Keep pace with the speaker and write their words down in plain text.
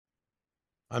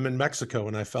I'm in Mexico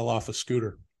and I fell off a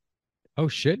scooter. Oh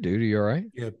shit, dude, are you all right?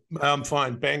 Yeah, I'm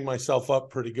fine. Banged myself up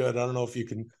pretty good. I don't know if you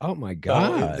can Oh my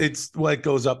tell. god. It's like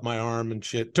goes up my arm and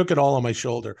shit. Took it all on my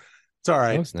shoulder. It's all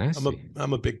right. Looks nasty.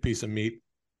 I'm a big piece of meat.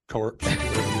 Corpse, whatever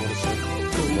you want to say.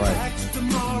 Go back to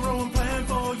tomorrow and plan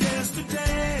for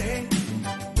yesterday.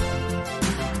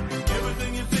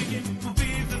 Everything you're thinking will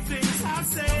be the things I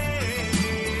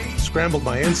say. Scrambled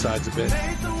my insides a bit.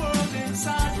 Make the world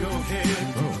inside your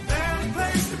head. Oh. There's a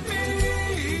place to be.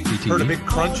 CTE. Heard a big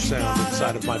crunch sound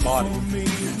inside of my body.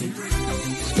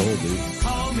 Skull, dude.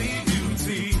 Call me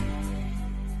duty.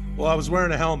 Well, I was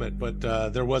wearing a helmet, but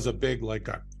there was a big like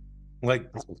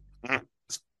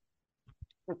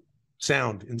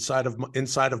sound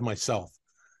inside of myself.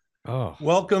 Oh.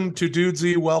 Welcome to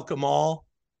Dudesy. Welcome all.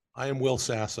 I am Will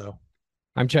Sasso.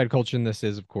 I'm Chad Colchin. This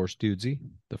is, of course, Dudesy,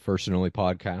 the first and only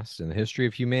podcast in the history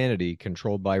of humanity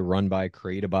controlled by, run by,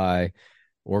 created by,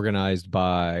 organized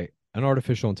by an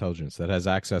artificial intelligence that has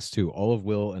access to all of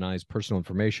Will and I's personal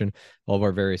information, all of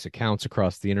our various accounts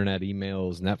across the internet,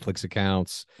 emails, Netflix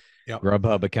accounts,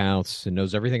 Grubhub accounts, and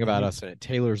knows everything about us, and it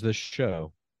tailors this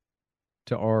show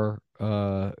to our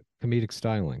comedic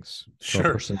stylings, Sure.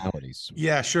 our personalities.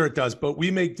 Yeah, sure it does. But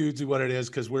we make Dudesy what it is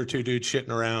because we're two dudes shitting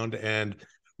around and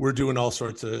we're doing all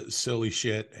sorts of silly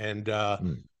shit. And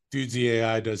Dudesy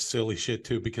AI does silly shit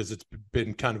too because it's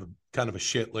been kind of a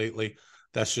shit lately.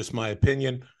 That's just my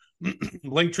opinion.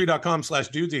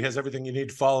 Linktree.com/Dudesy has everything you need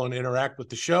to follow and interact with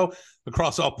the show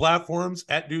across all platforms.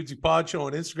 At Dudesy Pod Show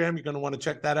on Instagram, you're going to want to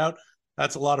check that out.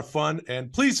 That's a lot of fun.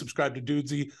 And please subscribe to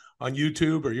Dudesy on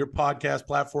YouTube or your podcast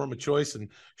platform of choice and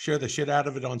share the shit out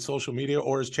of it on social media.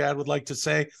 Or as Chad would like to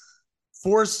say,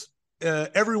 force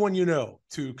everyone you know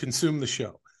to consume the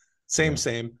show. Same.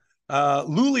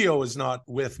 Lulio is not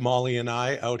with Molly and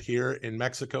I out here in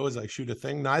Mexico as I shoot a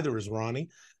thing. Neither is Ronnie.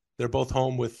 They're both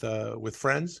home with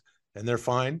friends, and they're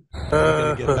fine. I'm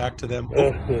going to get back to them.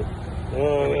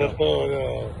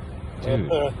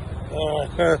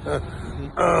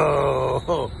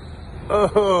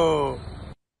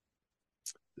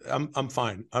 I'm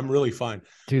fine. I'm really fine.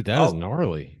 Dude, that is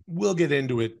gnarly. We'll get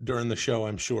into it during the show,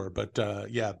 I'm sure. But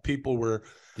yeah, people were.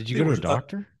 Did you go to a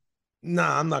doctor?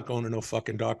 Nah, I'm not going to no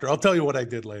fucking doctor. I'll tell you what I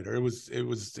did later. It was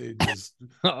okay.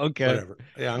 Whatever.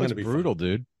 Yeah, I'm going to be brutal, fine.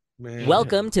 dude. Man,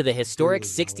 Welcome to the historic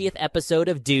 60th episode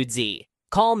of Dudesy.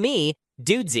 Call me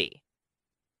Dudesy.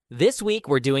 This week,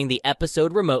 we're doing the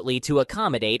episode remotely to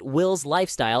accommodate Will's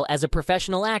lifestyle as a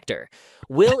professional actor.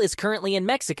 Will is currently in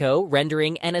Mexico,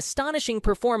 rendering an astonishing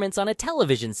performance on a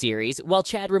television series, while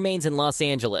Chad remains in Los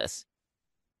Angeles.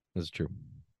 That's true.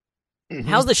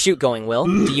 How's the shoot going, Will?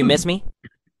 Do you miss me?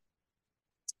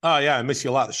 Oh, yeah, I miss you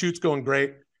a lot. The shoot's going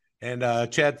great. And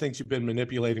Chad thinks you've been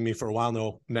manipulating me for a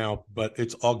while now, but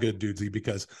it's all good, Dudesy,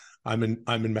 because I'm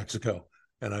in Mexico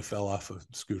and I fell off a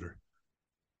scooter.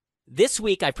 This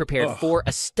week, I've prepared 4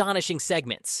 astonishing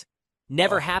segments.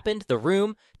 Never Happened, The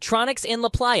Room, Tronics in La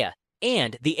Playa,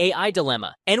 and The AI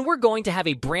Dilemma. And we're going to have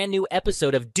a brand new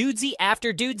episode of Dudesy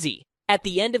After Dudesy at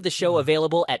the end of the show,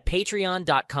 available at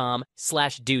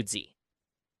patreon.com/Dudesy.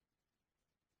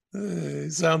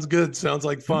 Sounds good. Sounds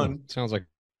like fun. Sounds like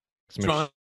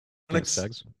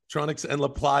Tronics and La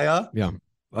Playa. Yeah,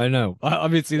 I know.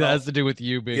 Obviously, that has to do with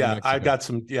you being. Yeah, in Mexico. I got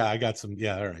some.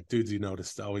 Yeah, all right.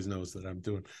 Dudesy always knows that I'm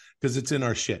doing because it's in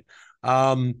our shit.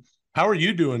 How are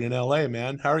you doing in LA,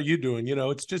 man? How are you doing? You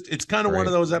know, it's kind of one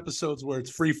of those episodes where it's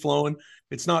free flowing.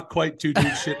 It's not quite two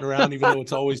dudes shitting around, even though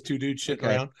it's always two dudes shitting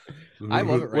around. I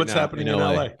love it right What's now happening in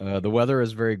LA? The weather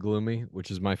is very gloomy,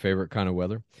 which is my favorite kind of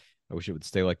weather. I wish it would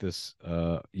stay like this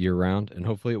year round, and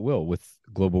hopefully it will, with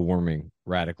global warming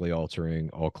radically altering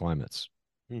all climates.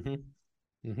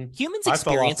 Humans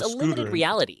experience a limited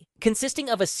reality, consisting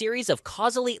of a series of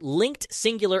causally linked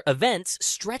singular events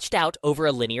stretched out over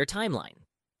a linear timeline.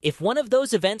 If one of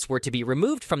those events were to be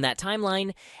removed from that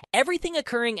timeline, everything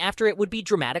occurring after it would be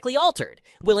dramatically altered.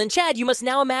 Will and Chad, you must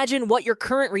now imagine what your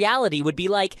current reality would be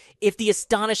like if the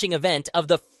astonishing event of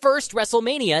the first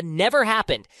WrestleMania never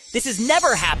happened. This has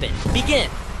never happened.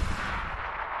 Begin.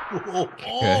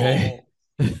 Okay.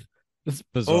 That's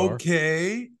bizarre.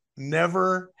 Okay.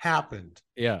 Never happened.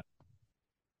 Yeah.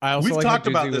 I also We've talked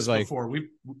about this like, before.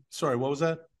 Sorry, what was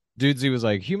that? Dudesy was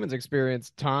like, humans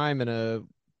experience time in a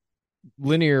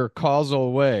linear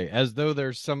causal way, as though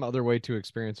there's some other way to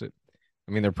experience it.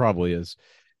 I mean, there probably is.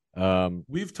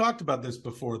 We've talked about this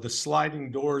before, the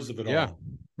sliding doors of it all.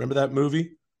 Remember that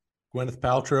movie? Gwyneth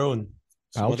Paltrow and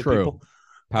some other people?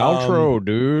 Paltrow,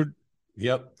 dude.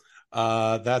 Yep.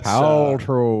 That's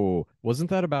Paltrow.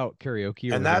 Wasn't that about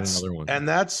karaoke? Or and that's another one. And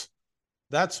that's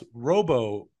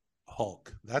Robo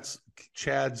Hulk. That's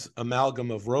Chad's amalgam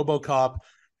of RoboCop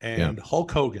and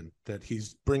Hulk Hogan that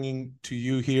he's bringing to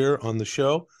you here on the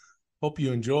show. Hope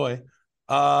you enjoy. Dude.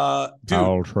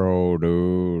 Paltrow,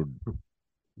 dude.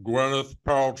 Gwyneth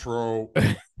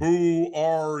Paltrow. Who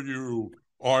are you?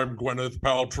 I'm Gwyneth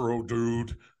Paltrow,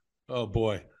 dude. Oh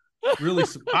boy. Really,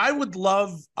 I would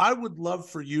love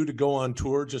for you to go on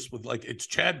tour just with like, it's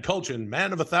Chad Kultgen,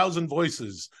 man of 1,000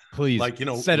 voices. Please, like,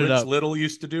 set Rich it up. Little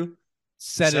used to do.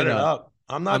 Set it up.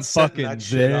 I'm fucking that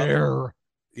shit there. Up.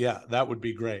 Yeah, that would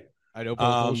be great. I'd open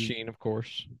with Will Sheen, of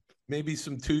course. Maybe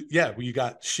some two. Yeah, well, you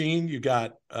got Sheen, you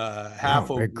got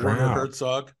half of Werner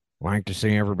Herzog. Like to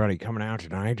see everybody coming out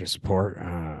tonight to support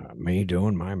me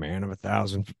doing my man of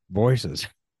 1,000 voices.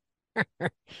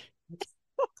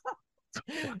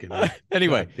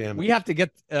 Anyway, we have to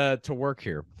get to work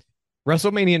here.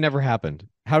 WrestleMania never happened.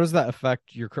 How does that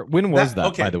affect your? When was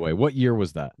that? By the way, what year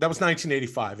was that? That was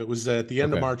 1985. It was at the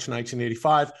end of March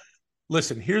 1985.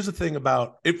 Listen, here's the thing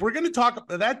about, if we're going to talk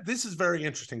about that, this is very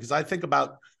interesting because I think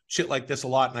about shit like this a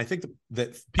lot, and I think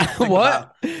that people think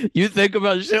what you think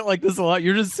about shit like this a lot.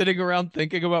 You're just sitting around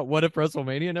thinking about what if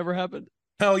WrestleMania never happened.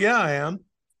 Hell yeah, I am.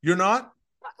 You're not?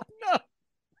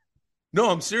 No,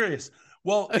 I'm serious.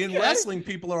 Well, in wrestling,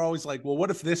 people are always like, well, what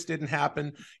if this didn't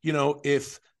happen?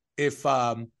 If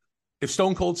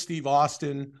Stone Cold Steve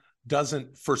Austin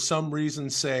doesn't, for some reason,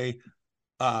 say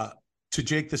to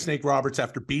Jake the Snake Roberts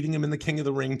after beating him in the King of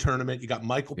the Ring tournament, you got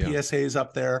Michael P.S. Hayes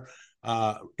up there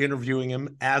interviewing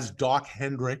him as Doc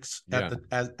Hendricks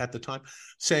at the time,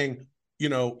 saying,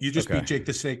 you just beat Jake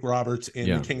the Snake Roberts in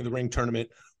the King of the Ring tournament.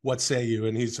 What say you?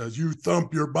 And he says, you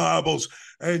thump your Bibles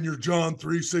and your John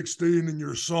 3:16 and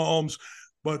your Psalms.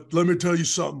 But let me tell you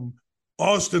something.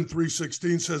 Austin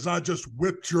 3:16 says, I just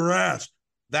whipped your ass.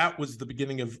 That was the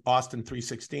beginning of Austin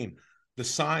 3:16. The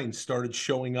signs started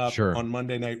showing up on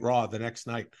Monday Night Raw the next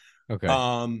night. Okay.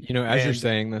 As you're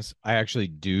saying this, I actually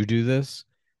do this,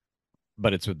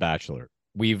 but it's with Bachelor.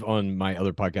 We've, on my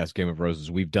other podcast, Game of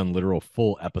Roses, we've done literal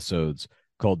full episodes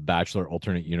called Bachelor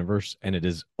Alternate Universe, and it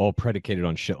is all predicated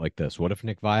on shit like this. What if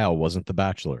Nick Viall wasn't the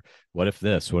Bachelor? What if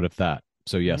this? What if that?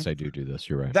 So yes, I do this.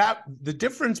 You're right. That the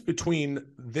difference between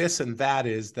this and that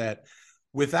is that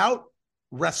without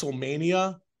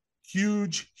WrestleMania,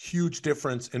 huge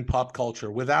difference in pop culture.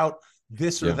 Without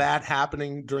this or that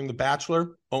happening during The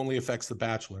Bachelor, only affects The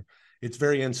Bachelor. It's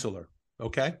very insular.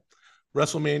 Okay,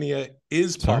 WrestleMania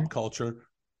is pop culture.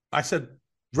 I said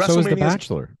WrestleMania. So is The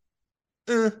Bachelor.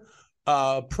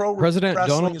 President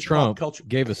Donald Trump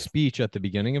gave a speech at the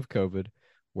beginning of COVID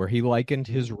where he likened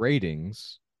his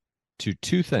ratings to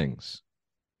two things.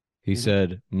 He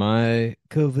said, my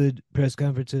COVID press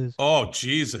conferences. Oh,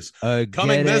 Jesus.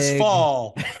 Coming this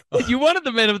fall. You wanted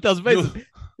the man of 1,000 faces.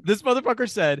 This motherfucker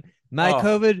said, my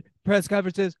COVID press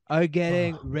conferences are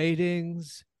getting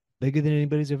ratings bigger than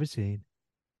anybody's ever seen.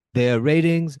 They are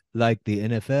ratings like the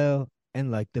NFL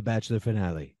and like the Bachelor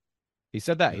finale. He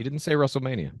said that. He didn't say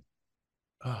WrestleMania.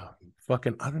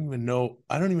 Fucking, I don't even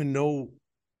know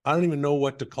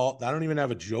what to call. I don't even have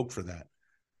a joke for that.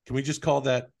 Can we just call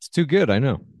that? It's too good. I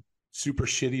know. Super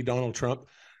shitty Donald Trump.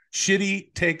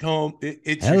 Shitty take home.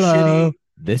 It's hello. Your shitty.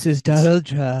 This is Donald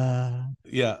Trump.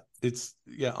 Yeah.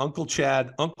 Uncle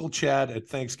Chad at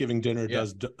Thanksgiving dinner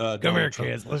does. Come here, Trump.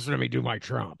 Kids. Listen to me do my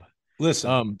Trump.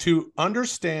 Listen, to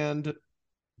understand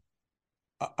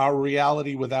our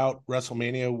reality without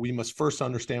WrestleMania, we must first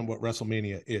understand what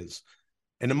WrestleMania is.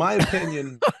 And in my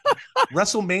opinion,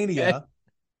 WrestleMania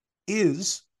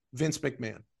is Vince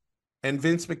McMahon. And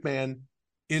Vince McMahon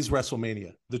is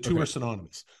WrestleMania. The two are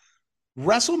synonymous.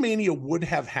 WrestleMania would not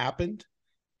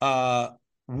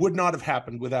have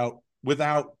happened without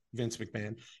Vince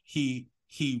McMahon. He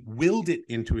willed it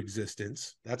into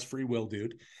existence. That's free will,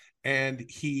 dude. And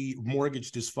he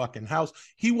mortgaged his fucking house.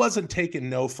 He wasn't taking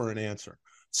no for an answer.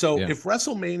 So if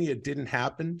WrestleMania didn't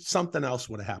happen, something else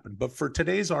would have happened. But for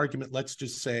today's argument, let's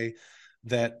just say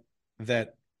that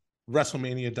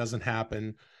WrestleMania doesn't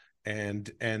happen, and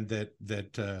that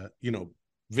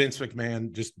Vince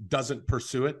McMahon just doesn't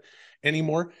pursue it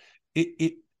anymore.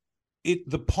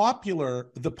 The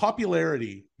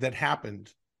popularity that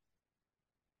happened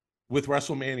with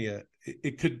WrestleMania,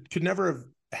 it could never have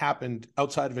happened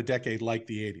outside of a decade like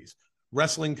the 80s.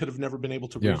 Wrestling could have never been able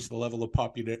to reach the level of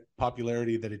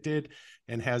popularity that it did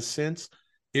and has since.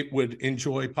 It would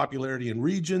enjoy popularity in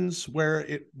regions where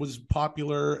it was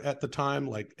popular at the time,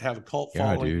 like have a cult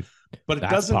following. Dude. But it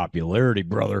doesn't popularity,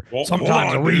 brother. Well,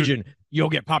 sometimes a region, you'll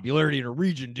get popularity in a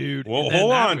region, dude. Well,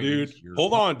 hold on, dude.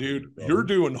 You're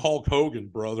doing Hulk Hogan,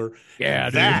 brother. Yeah,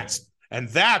 that's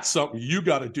something you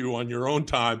got to do on your own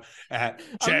time at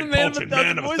Chad Kultgen,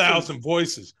 man of 1,000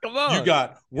 voices. Come on. You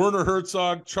got Werner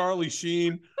Herzog, Charlie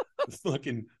Sheen,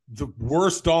 fucking the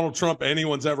worst Donald Trump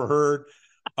anyone's ever heard,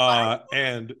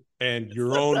 and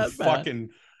your own fucking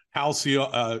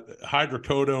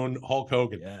hydrocodone Hulk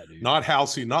Hogan. Yeah, dude.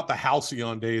 Not the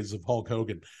halcyon days of Hulk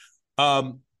Hogan.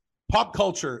 Pop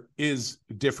culture is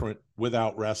different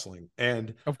without wrestling,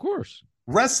 and of course,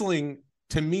 wrestling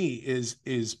to me is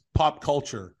pop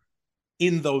culture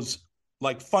in those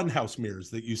like funhouse mirrors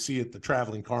that you see at the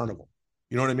traveling carnival.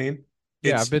 You know what I mean?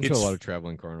 Yeah, I've been to a lot of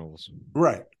traveling carnivals.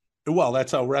 Right. Well,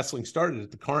 that's how wrestling started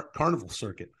at the carnival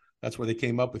circuit. That's where they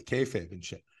came up with kayfabe and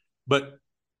shit. But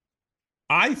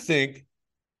I think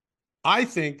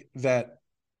that,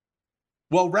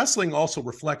 well, wrestling also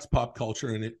reflects pop culture,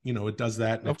 and it does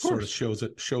that, and it sort of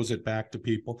shows it back to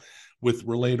people with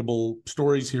relatable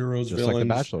stories, heroes, just villains. Like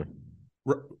The Bachelor.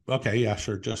 Okay, yeah,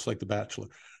 sure, just like The Bachelor.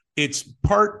 It's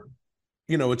part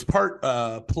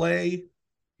play,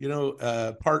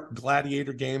 part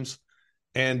gladiator games,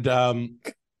 and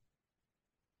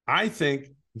I think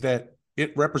that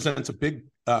it represents a big,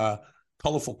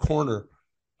 colorful corner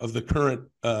of the current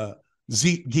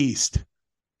Zeitgeist,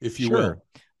 if you will.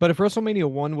 But if WrestleMania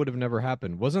 1 would have never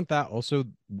happened, wasn't that also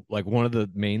like one of the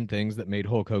main things that made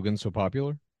Hulk Hogan so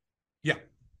popular? Yeah.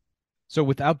 So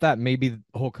without that, maybe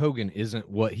Hulk Hogan isn't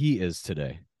what he is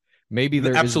today. Maybe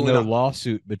there is no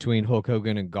lawsuit between Hulk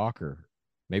Hogan and Gawker.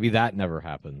 Maybe that never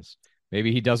happens.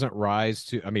 Maybe he doesn't rise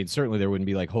to, certainly there wouldn't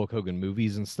be like Hulk Hogan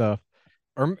movies and stuff.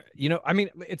 Or,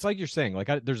 it's like you're saying,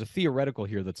 like there's a theoretical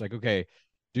here that's like, okay,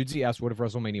 Dudesy asked, what if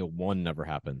WrestleMania 1 never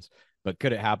happens? But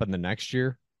could it happen the next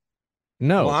year?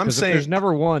 No, well, I'm saying if there's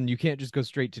never 1, you can't just go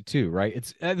straight to 2,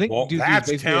 right?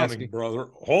 That's counting, brother.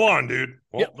 Hold on, dude.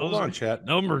 Hold on, chat.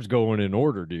 Numbers going in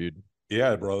order, dude.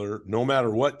 Yeah, brother. No matter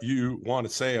what you want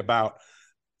to say about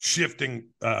shifting,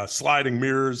 sliding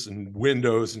mirrors and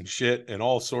windows and shit and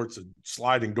all sorts of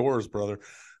sliding doors, brother.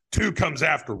 2 comes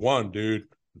after 1, dude.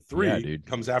 3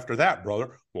 comes after that,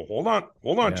 brother. Well, hold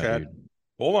on, Chad. Dude.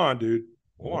 Hold on, dude.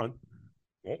 Hold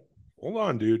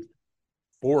on, dude.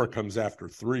 4 comes after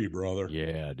 3, brother.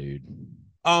 Yeah, dude.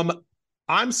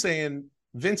 I'm saying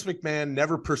Vince McMahon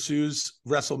never pursues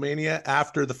WrestleMania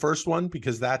after the first one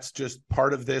because that's just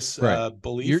part of this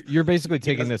belief. You're basically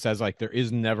taking this as like there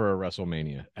is never a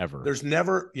WrestleMania ever. There's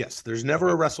never a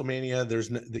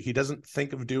WrestleMania. He doesn't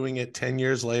think of doing it 10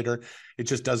 years later. It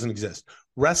just doesn't exist.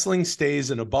 Wrestling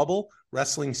stays in a bubble.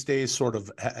 Wrestling stays sort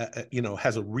of,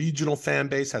 has a regional fan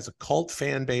base, has a cult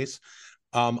fan base.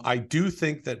 I do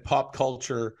think that pop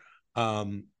culture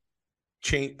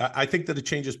change. I think that it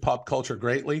changes pop culture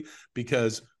greatly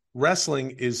because wrestling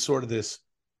is sort of this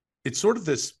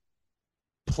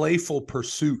playful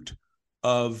pursuit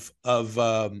of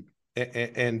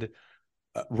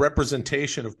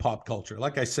representation of pop culture.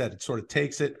 Like I said, it sort of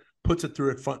takes it, puts it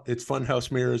through its funhouse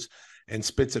mirrors, and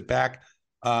spits it back.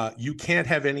 You can't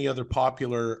have any other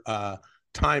popular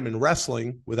time in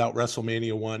wrestling without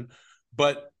WrestleMania 1,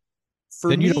 but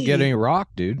you don't get any Rock,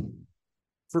 dude.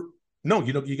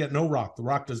 You get no Rock. The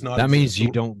Rock does not. That means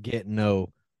you don't get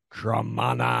no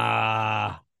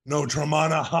Tramana. No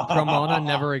Tramana. Tramana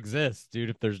never exists, dude.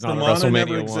 If there's not Tramana WrestleMania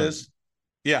never 1. exists.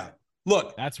 Yeah.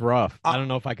 Look, that's rough. I don't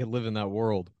know if I could live in that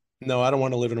world. No, I don't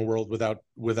want to live in a world without.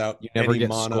 You never get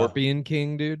mana. Scorpion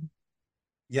King, dude.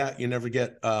 Yeah, you never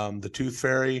get the Tooth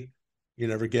Fairy. You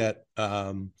never get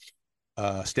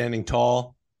Standing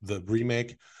Tall, the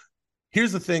remake.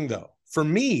 Here's the thing, though. For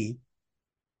me,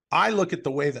 I look at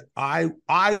the way that I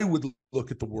would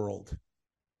look at the world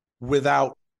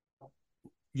without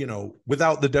the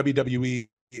WWE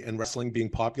and wrestling being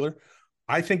popular.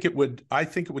 I think it would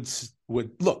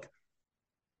look.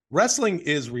 Wrestling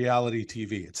is reality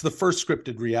TV. It's the first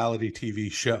scripted reality TV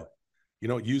show.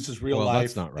 It uses real life.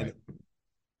 That's not right.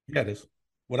 Yeah, it is.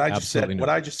 What I just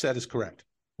said is correct.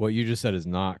 What you just said is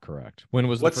not correct.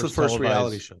 What's the first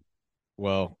reality show?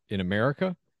 Well, in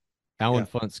America, Alan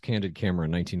Funt's Candid Camera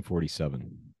in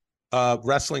 1947.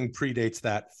 Wrestling predates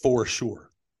that for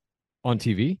sure. On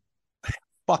TV?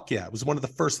 Fuck yeah. It was one of the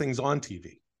first things on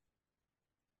TV.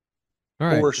 All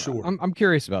right. For sure. I'm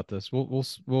curious about this.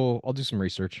 I'll do some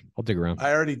research. I'll dig around.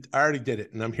 I already did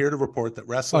it, and I'm here to report that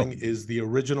wrestling is the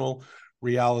original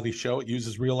reality show. It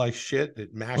uses real life shit.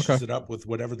 It mashes it up with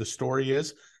whatever the story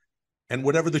is and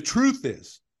whatever the truth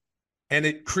is. And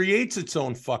it creates its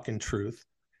own fucking truth.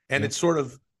 And it sort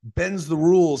of bends the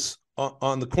rules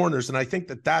on the corners. And I think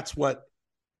that that's what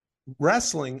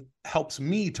wrestling helps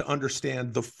me to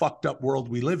understand the fucked up world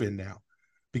we live in now.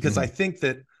 Because I think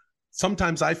that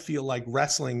sometimes I feel like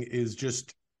wrestling is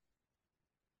just,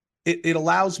 it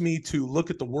allows me to look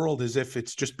at the world as if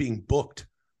it's just being booked.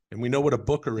 And we know what a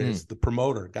booker is, the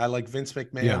promoter, a guy like Vince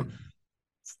McMahon,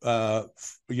 Hall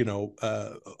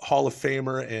of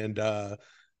Famer and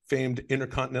famed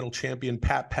Intercontinental Champion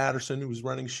Pat Patterson, who was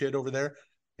running shit over there,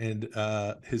 and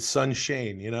his son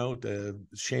Shane,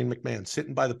 Shane McMahon,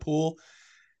 sitting by the pool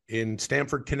in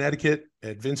Stamford, Connecticut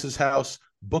at Vince's house,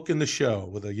 booking the show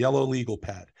with a yellow legal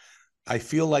pad. I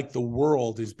feel like the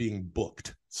world is being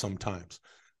booked sometimes.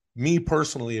 Me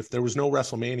personally, if there was no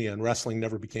WrestleMania and wrestling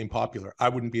never became popular, I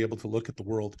wouldn't be able to look at the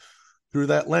world through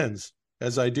that lens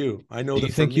as I do. I know Do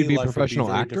you think you'd be a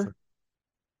professional actor?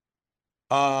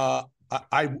 I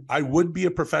would be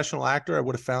a professional actor. I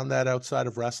would have found that outside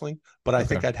of wrestling, but I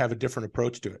think I'd have a different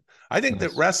approach to it. I think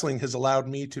that wrestling has allowed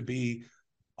me to be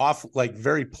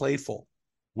very playful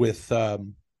with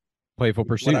Playful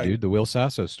Pursuit, dude. The Will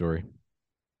Sasso story.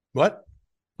 What?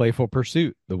 Playful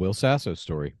Pursuit, the Will Sasso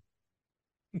story.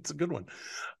 It's a good one.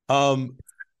 I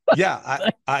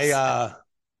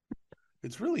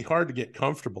it's really hard to get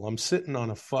comfortable. I'm sitting on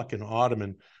a fucking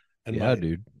ottoman, and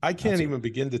dude, I can't even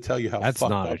begin to tell you how that's fucked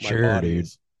not up a chair, my body dude.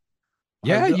 is.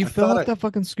 Yeah, you fell off that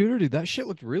fucking scooter, dude. That shit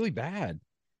looked really bad.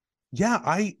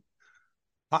 Yeah,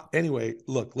 anyway,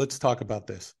 look, let's talk about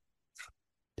this.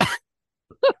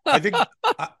 I think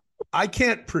I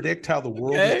can't predict how the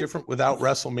world is different without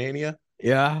WrestleMania.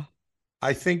 Yeah.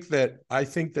 I think that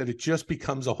it just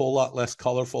becomes a whole lot less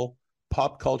colorful.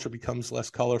 Pop culture becomes less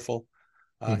colorful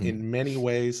in many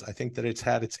ways. I think that it's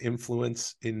had its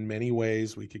influence in many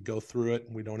ways. We could go through it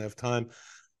and we don't have time.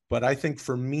 But I think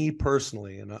for me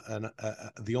personally, and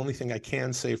the only thing I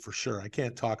can say for sure, I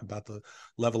can't talk about the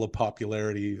level of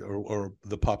popularity or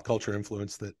the pop culture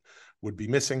influence that would be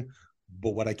missing.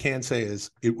 But what I can say is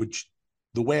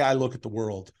the way I look at the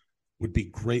world would be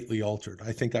greatly altered.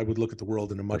 I think I would look at the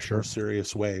world in a much more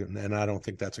serious way. And I don't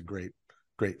think that's a great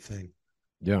thing.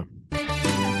 Yeah.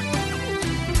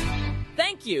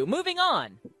 Thank you. Moving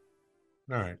on.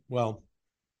 All right. Well,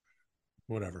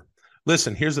 whatever.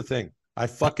 Listen, here's the thing. I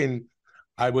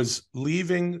was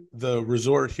leaving the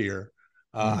resort here.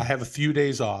 I have a few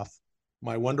days off.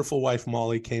 My wonderful wife,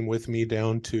 Molly, came with me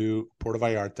down to Puerto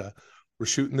Vallarta. We're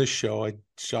shooting this show. I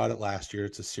shot it last year.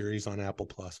 It's a series on Apple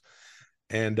Plus.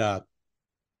 And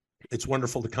it's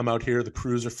wonderful to come out here. The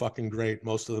crews are fucking great.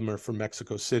 Most of them are from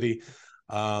Mexico City.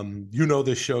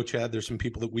 This show, Chad. There's some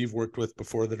people that we've worked with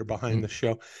before that are behind the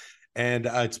show. And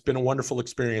it's been a wonderful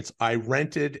experience. I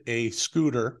rented a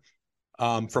scooter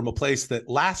from a place that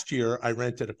last year I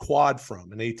rented a quad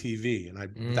from, an ATV.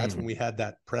 And that's when we had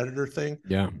that Predator thing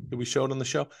that we showed on the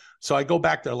show. So I go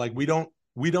back there, like, we don't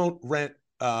rent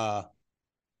fucking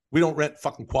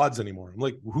quads anymore. I'm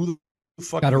like, who the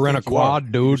fuck gotta rent a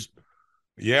quad, dude?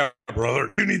 Yeah,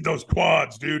 brother, you need those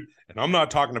quads, dude. And I'm not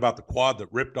talking about the quad that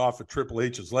ripped off of Triple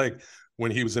H's leg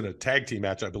when he was in a tag team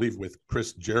match, I believe, with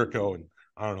Chris Jericho and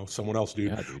I don't know, someone else,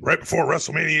 dude. Yeah, dude. Right before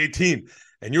WrestleMania 18.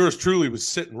 And yours truly was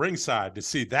sitting ringside to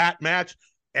see that match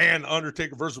and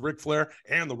Undertaker versus Ric Flair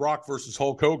and The Rock versus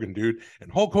Hulk Hogan, dude.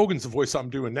 And Hulk Hogan's the voice I'm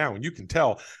doing now. And you can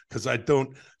tell because I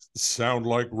don't sound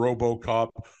like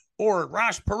RoboCop or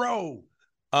Ross Perot.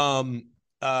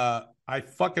 I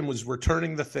fucking was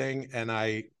returning the thing and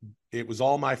it was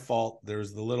all my fault.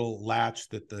 There's the little latch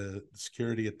that the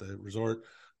security at the resort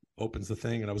opens the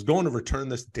thing. And I was going to return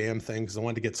this damn thing because I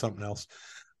wanted to get something else.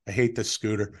 I hate this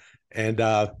scooter. And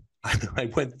I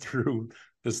went through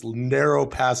this narrow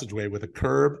passageway with a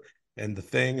curb and the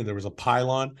thing, and there was a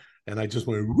pylon. And I just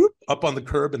went whoop, up on the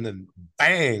curb and then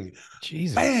bang,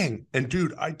 Jesus. Bang. And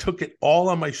dude, I took it all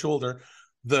on my shoulder.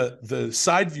 The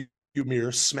side view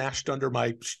mirror smashed under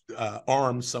my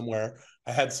arm somewhere.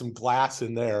 I had some glass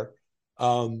in there.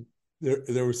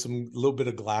 There was some little bit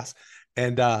of glass.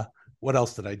 And what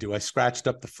else did I do? I scratched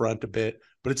up the front a bit,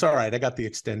 but it's all right. I got the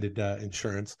extended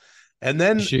insurance. And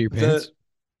then shit your pants?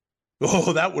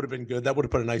 That would have been good. That would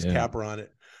have put a nice capper on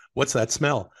it. What's that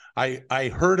smell?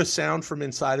 I heard a sound from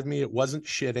inside of me. It wasn't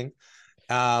shitting.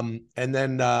 And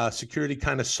then security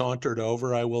kind of sauntered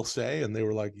over, I will say, and they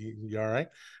were like, you all right?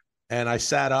 And I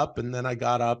sat up, and then I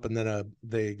got up, and then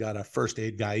they got a first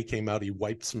aid guy. He came out. He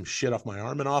wiped some shit off my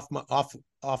arm, and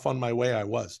off on my way I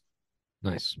was.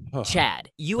 Nice. Chad,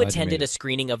 you attended a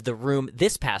screening of The Room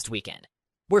this past weekend,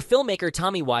 where filmmaker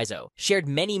Tommy Wiseau shared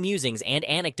many musings and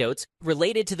anecdotes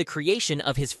related to the creation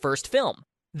of his first film.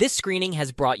 This screening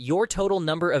has brought your total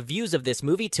number of views of this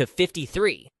movie to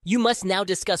 53. You must now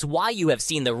discuss why you have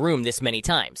seen The Room this many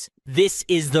times. This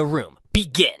is The Room.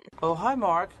 Begin. Oh, hi,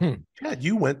 Mark. Chad,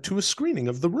 you went to a screening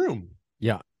of The Room.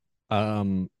 Yeah.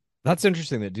 That's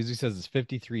interesting that Doozy says it's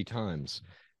 53 times.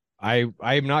 I'm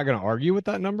not going to argue with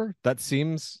that number. That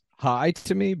seems high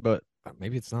to me, but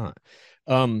maybe it's not.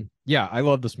 Yeah, I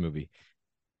love this movie.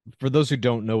 For those who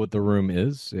don't know what The Room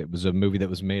is, it was a movie that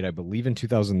was made, I believe, in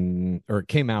 2000, or it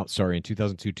came out, in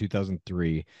 2002,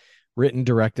 2003, written,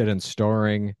 directed, and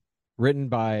starring written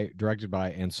by, directed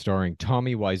by, and starring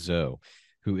Tommy Wiseau,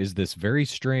 who is this very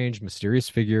strange, mysterious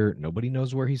figure. Nobody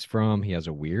knows where he's from. He has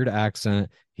a weird accent.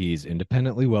 He's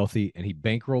independently wealthy, and he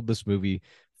bankrolled this movie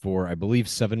for, I believe,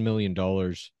 $7 million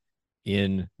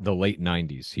in the late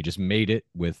 90s. He just made it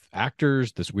with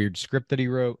actors, this weird script that he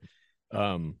wrote.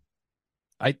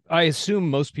 I assume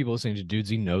most people listening to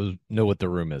Dudesy know what The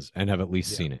Room is and have at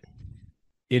least seen it.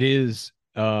 It is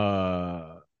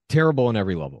terrible on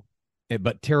every level,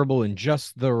 but terrible in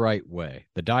just the right way.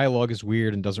 The dialogue is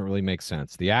weird and doesn't really make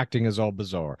sense. The acting is all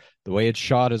bizarre. The way it's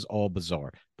shot is all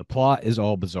bizarre. The plot is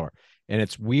all bizarre. And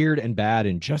it's weird and bad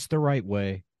in just the right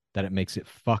way that it makes it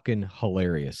fucking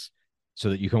hilarious, so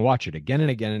that you can watch it again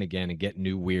and again and again and get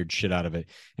new weird shit out of it.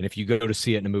 And if you go to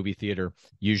see it in a movie theater,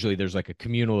 usually there's like a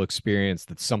communal experience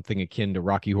that's something akin to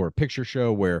Rocky Horror Picture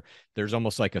Show, where there's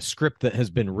almost like a script that has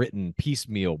been written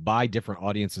piecemeal by different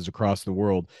audiences across the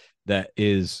world that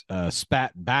is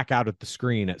spat back out at the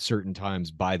screen at certain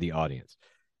times by the audience.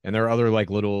 And there are other like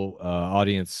little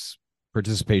audience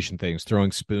participation things,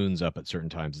 throwing spoons up at certain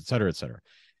times, et cetera, et cetera.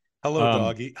 Hello,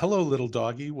 doggy. Hello, little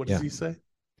doggy. What does he say?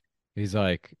 He's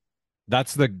like,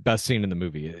 that's the best scene in the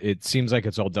movie. It seems like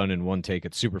it's all done in one take.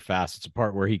 It's super fast. It's a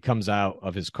part where he comes out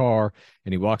of his car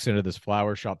and he walks into this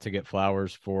flower shop to get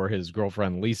flowers for his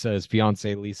girlfriend, Lisa, his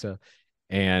fiance, Lisa.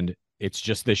 And it's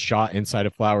just this shot inside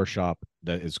a flower shop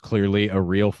that is clearly a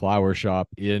real flower shop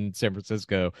in San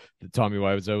Francisco that Tommy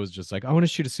Wiseau was just like, I want to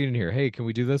shoot a scene in here. Hey, can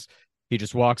we do this? He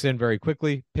just walks in very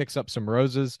quickly, picks up some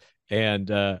roses, and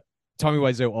Tommy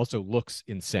Wiseau also looks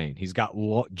insane. He's got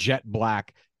jet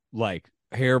black, like,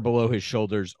 hair below his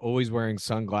shoulders, always wearing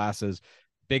sunglasses,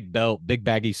 big belt, big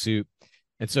baggy suit.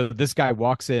 And so this guy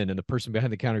walks in and the person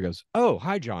behind the counter goes, oh,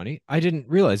 hi, Johnny. I didn't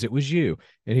realize it was you.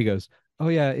 And he goes, oh,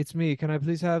 yeah, it's me. Can I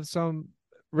please have some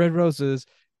red roses?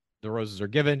 The roses are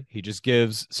given. He just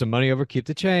gives some money over. Keep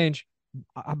the change.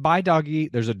 Bye, doggy.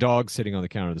 There's a dog sitting on the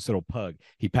counter, this little pug.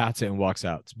 He pats it and walks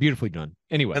out. It's beautifully done.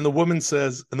 Anyway. And the woman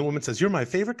says, you're my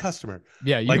favorite customer.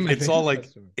 Yeah. Like it's all like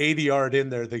ADR'd in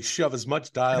there. They shove as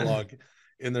much dialogue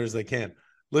in there as they can.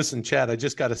 Listen, Chad, I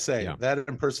just got to say that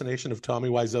impersonation of Tommy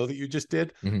Wiseau that you just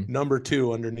did, number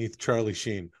 2 underneath Charlie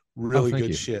Sheen. Really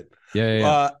good shit.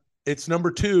 Yeah. It's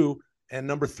number 2, and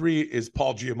number 3 is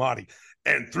Paul Giamatti.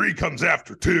 And 3 comes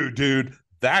after 2, dude.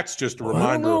 That's just a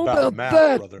reminder about math,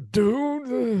 that, brother.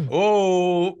 Dude.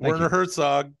 Oh, Werner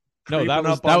Herzog. No, that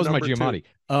was my Giamatti.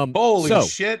 Holy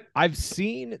shit. I've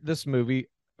seen this movie,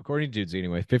 according to Dudesy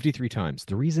anyway, 53 times.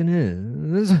 The reason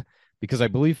is because I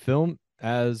believe film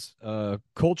as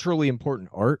culturally important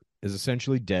art is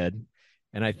essentially dead.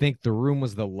 And I think The Room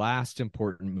was the last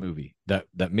important movie that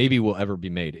maybe will ever be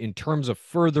made in terms of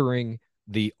furthering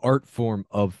the art form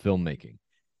of filmmaking.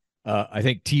 I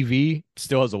think TV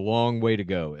still has a long way to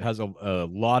go. It has a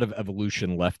lot of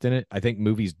evolution left in it. I think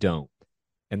movies don't.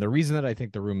 And the reason that I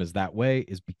think The Room is that way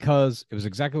is because it was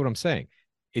exactly what I'm saying.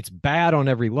 It's bad on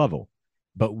every level,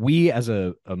 but we as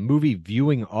a movie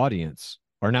viewing audience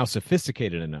are now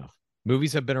sophisticated enough.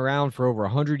 Movies have been around for over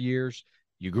 100 years.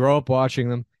 You grow up watching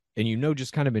them, and you know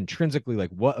just kind of intrinsically like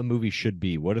what a movie should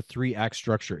be, what a 3-act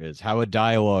structure is, how a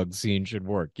dialogue scene should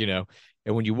work, you know?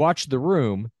 And when you watch The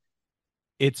Room,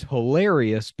 it's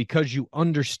hilarious because you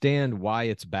understand why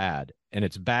it's bad, and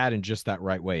it's bad in just that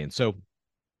right way. And so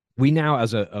we now,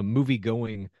 as a movie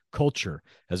going culture,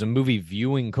 as a movie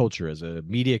viewing culture, as a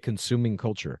media consuming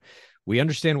culture, we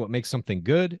understand what makes something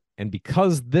good. And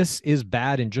because this is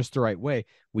bad in just the right way,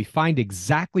 we find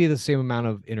exactly the same amount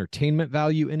of entertainment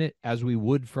value in it as we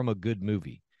would from a good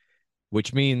movie,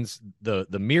 which means the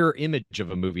mirror image of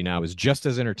a movie now is just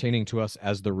as entertaining to us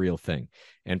as the real thing.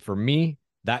 And for me,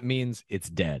 that means it's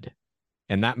dead.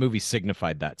 And that movie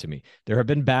signified that to me. There have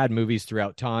been bad movies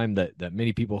throughout time that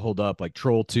many people hold up, like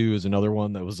Troll 2 is another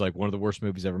one that was like one of the worst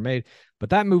movies ever made.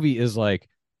 But that movie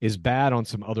is bad on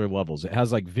some other levels. It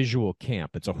has like visual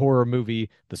camp. It's a horror movie.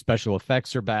 The special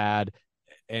effects are bad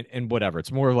and whatever.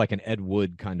 It's more like an Ed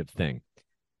Wood kind of thing.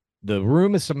 The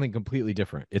Room is something completely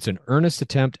different. It's an earnest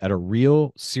attempt at a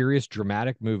real, serious,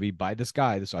 dramatic movie by this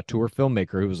guy, this auteur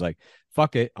filmmaker who was like,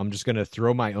 fuck it, I'm just going to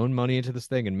throw my own money into this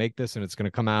thing and make this, and it's going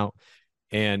to come out.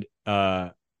 And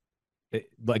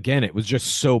again, it was just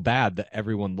so bad that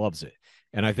everyone loves it.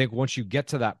 And I think once you get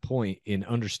to that point in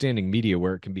understanding media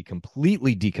where it can be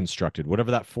completely deconstructed,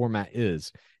 whatever that format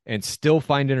is, and still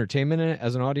find entertainment in it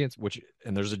as an audience,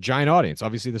 and there's a giant audience.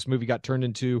 Obviously, this movie got turned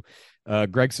into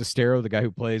Greg Sestero, the guy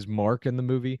who plays Mark in the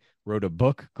movie, wrote a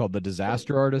book called The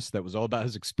Disaster Artist that was all about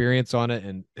his experience on it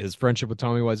and his friendship with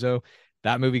Tommy Wiseau.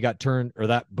 That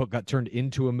book got turned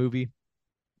into a movie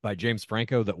by James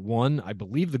Franco that won, I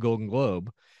believe, the Golden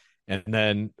Globe. And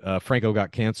then Franco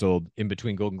got canceled in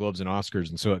between Golden Globes and Oscars,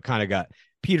 and so it kind of got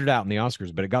petered out in the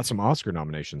Oscars, but it got some Oscar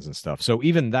nominations and stuff. So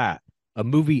even that, a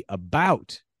movie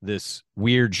about this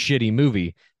weird, shitty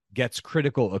movie, gets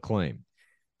critical acclaim.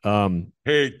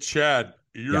 Hey, Chad,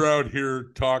 you're Yeah. out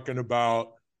here talking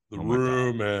about The Oh my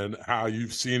Room and how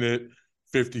you've seen it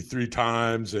 53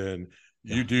 times, and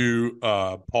you do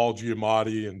Paul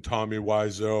Giamatti and Tommy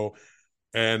Wiseau,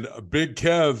 and Big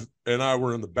Kev and I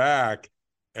were in the back,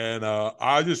 and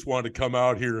I just wanted to come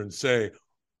out here and say,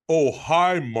 oh,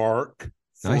 hi, Mark,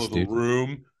 for Nice, The dude.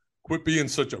 Room. Quit being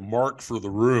such a mark for The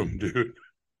Room, dude.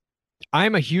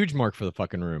 I'm a huge mark for The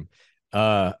fucking Room.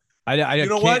 I You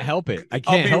know can't what? help it. I I'll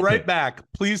can't be help right it. back.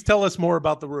 Please tell us more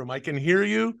about The Room. I can hear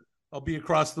you. I'll be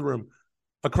across the room,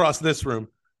 across this room.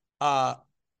 I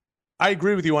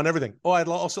agree with you on everything. Oh, I'd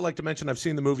also like to mention I've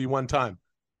seen the movie one time.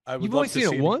 I would You've love only to seen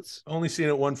see it once? Only seen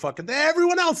it one fucking.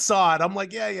 Everyone else saw it. I'm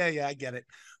like, yeah, I get it.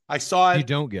 I saw it. You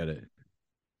don't get it.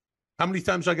 How many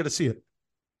times do I get to see it?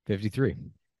 53.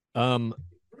 The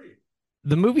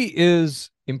movie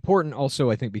is important also,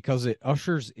 I think, because it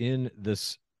ushers in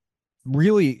this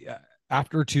really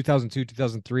after 2002,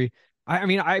 2003. I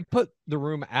mean, I put The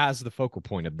Room as the focal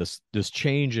point of this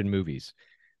change in movies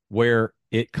where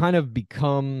it kind of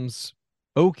becomes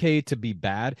okay to be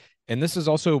bad. And this is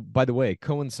also, by the way,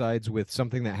 coincides with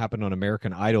something that happened on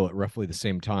American Idol at roughly the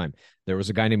same time. There was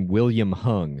a guy named William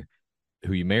Hung,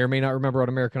 who you may or may not remember on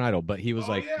American Idol, but he was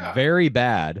very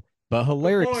bad, but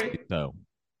hilariously so.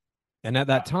 And at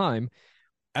that time,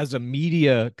 as a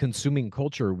media consuming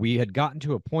culture, we had gotten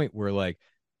to a point where like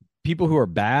people who are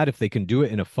bad, if they can do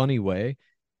it in a funny way,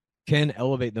 can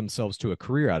elevate themselves to a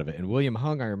career out of it. And William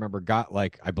Hung, I remember, got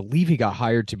like, I believe he got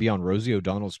hired to be on Rosie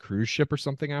O'Donnell's cruise ship or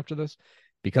something after this,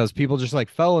 because people just like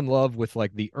fell in love with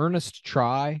like the earnest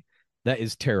try that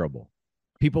is terrible.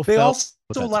 People They also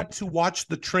like to watch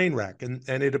the train wreck, and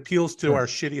it appeals to our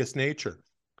shittiest nature.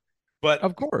 But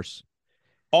of course,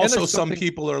 also some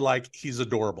people are like, he's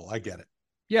adorable. I get it.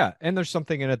 Yeah, and there's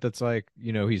something in it that's like,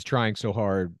 you know, he's trying so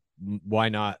hard. Why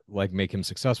not like make him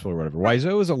successful or whatever?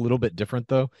 Wiseau is a little bit different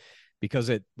though, because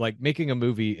it like making a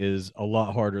movie is a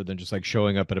lot harder than just like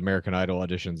showing up at American Idol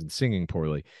auditions and singing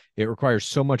poorly. It requires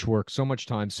so much work, so much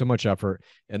time, so much effort.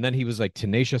 And then he was like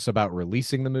tenacious about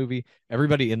releasing the movie.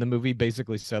 Everybody in the movie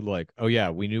basically said like, "Oh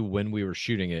yeah, we knew when we were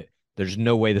shooting it. There's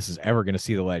no way this is ever going to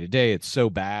see the light of day. It's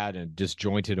so bad and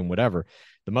disjointed and whatever."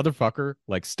 The motherfucker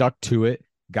like stuck to it,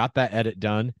 got that edit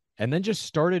done, and then just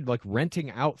started like renting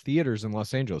out theaters in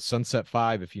Los Angeles. Sunset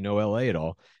 5, if you know LA at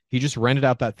all. He just rented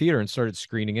out that theater and started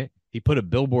screening it. He put a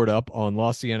billboard up on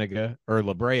La Cienega or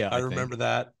La Brea. I remember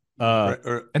that.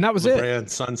 And that was La it. Brea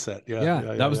and Sunset. Yeah,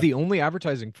 that was the only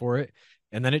advertising for it.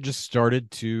 And then it just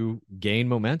started to gain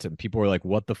momentum. People were like,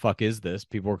 what the fuck is this?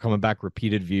 People were coming back,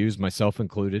 repeated views, myself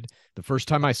included. The first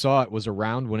time I saw it was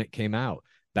around when it came out,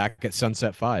 back at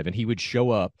Sunset 5. And he would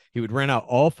show up. He would rent out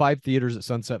all 5 theaters at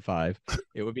Sunset 5.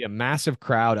 It would be a massive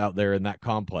crowd out there in that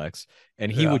complex. And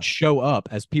he would show up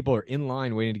as people are in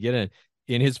line waiting to get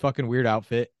in his fucking weird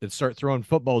outfit, and start throwing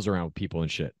footballs around with people and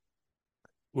shit.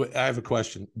 I have a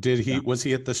question. Was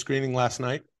he at the screening last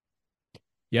night?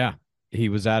 Yeah, he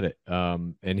was at it.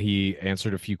 And he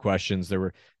answered a few questions.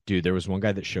 There was one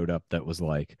guy that showed up that was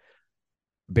like,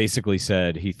 basically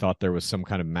said he thought there was some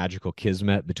kind of magical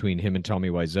kismet between him and Tommy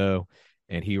Wiseau,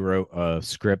 and he wrote a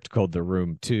script called The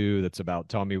Room 2 that's about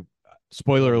Tommy.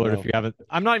 Spoiler alert, if you haven't,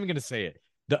 I'm not even going to say it.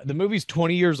 The movie's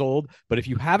 20 years old, but if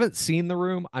you haven't seen The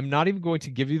Room, I'm not even going to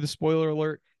give you the spoiler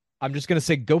alert. I'm just going to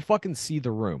say, go fucking see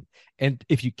The Room. And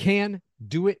if you can,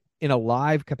 do it in a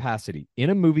live capacity in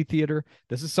a movie theater.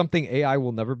 This is something AI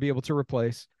will never be able to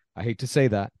replace. I hate to say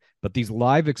that, but these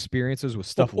live experiences with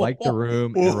stuff like The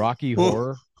Room and Rocky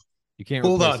Horror, you can't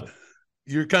hold replace on. it.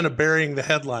 You're kind of burying the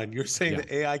headline. You're saying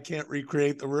that AI can't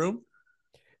recreate The Room?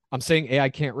 I'm saying AI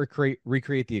can't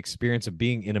recreate the experience of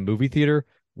being in a movie theater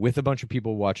with a bunch of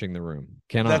people watching The Room.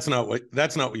 Cannot. That's not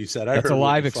what you said. That's heard a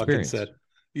live what you experience. Said.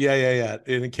 Yeah.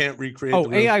 And it can't recreate. Oh, The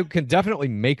Room. AI can definitely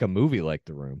make a movie like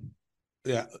The Room.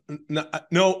 Yeah. No,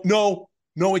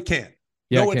 it can't.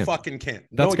 Yeah, no, it fucking can't.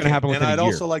 That's going to happen within a year. And I'd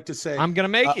year. also like to say, I'm going to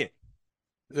make it.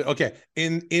 Okay.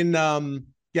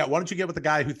 Why don't you get with the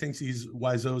guy who thinks he's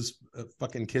Wiseau's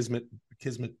fucking kismet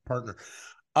partner?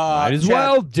 Might as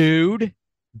well, dude.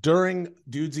 During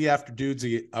Dudesy After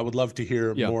Dudesy, I would love to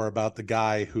hear more about the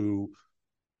guy who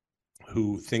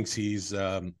thinks he's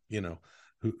who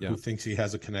thinks he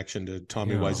has a connection to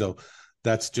Tommy Wiseau.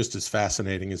 That's just as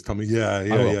fascinating as Tommy.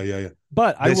 Yeah.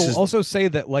 But I will also say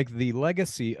that like the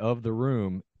legacy of The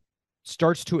Room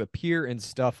starts to appear in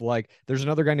stuff like there's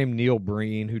another guy named Neil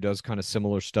Breen who does kind of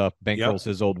similar stuff, bankrolls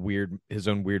his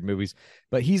own weird movies,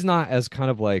 but he's not as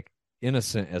kind of like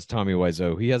innocent as Tommy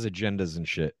Wiseau. He has agendas and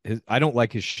shit. I don't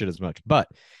like his shit as much, but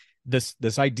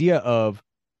this idea of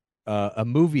a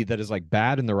movie that is like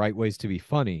bad in the right ways to be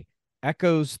funny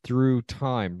echoes through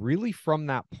time really from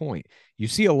that point. You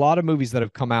see a lot of movies that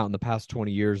have come out in the past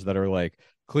 20 years that are like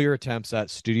clear attempts at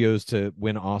studios to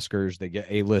win Oscars. They get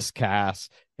A-list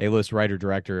cast, A-list writer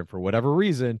director, and for whatever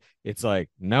reason it's like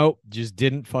nope, just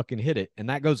didn't fucking hit it. And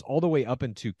that goes all the way up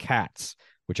into Cats,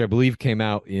 which I believe came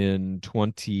out in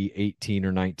 2018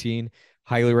 or 19.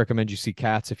 Highly recommend you see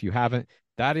Cats if you haven't.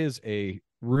 That is a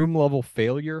room level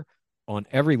failure on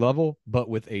every level, but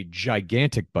with a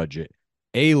gigantic budget,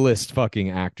 A-list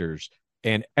fucking actors,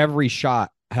 and every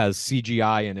shot has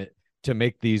CGI in it to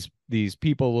make these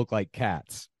people look like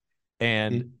cats.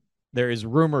 And there is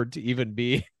rumored to even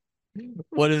be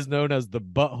what is known as the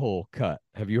butthole cut.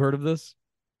 Have you heard of this?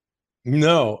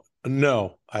 No,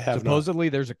 I have Supposedly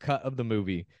not. There's a cut of the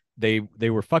movie. They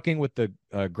were fucking with the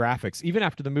graphics. Even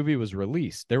after the movie was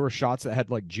released, there were shots that had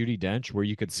like Judi Dench where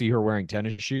you could see her wearing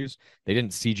tennis shoes. They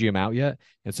didn't CG them out yet.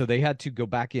 And so they had to go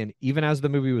back in, even as the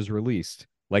movie was released,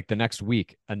 like the next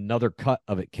week, another cut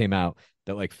of it came out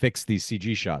that like fixed these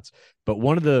CG shots. But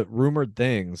one of the rumored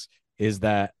things is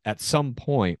that at some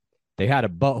point they had a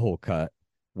butthole cut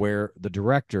where the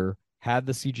director had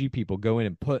the CG people go in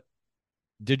and put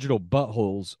digital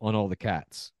buttholes on all the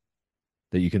cats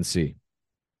that you can see.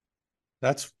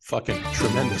 That's fucking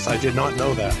tremendous. I did not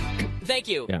know that. Thank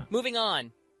you. Yeah. Moving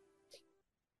on.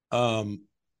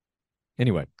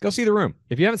 Anyway, go see The Room.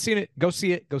 If you haven't seen it, go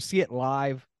see it. Go see it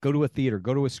live. Go to a theater.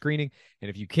 Go to a screening. And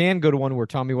if you can, go to one where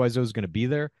Tommy Wiseau is going to be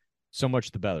there. So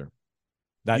much the better.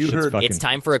 It's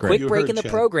time for a quick break in the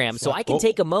program so I can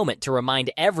take a moment to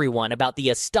remind everyone about the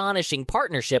astonishing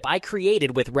partnership I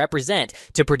created with Represent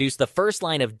to produce the first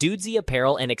line of Dudesy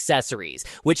apparel and accessories,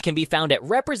 which can be found at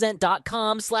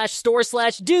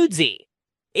represent.com/store/Dudesy.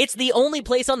 It's the only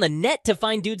place on the net to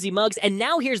find Dudesy mugs, and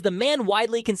now here's the man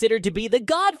widely considered to be the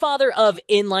godfather of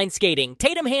inline skating,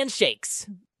 Tatum Handshakes.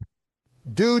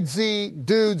 Dudesy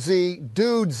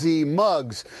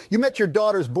mugs. You met your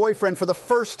daughter's boyfriend for the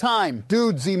first time.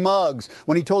 Dudesy mugs.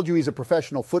 When he told you he's a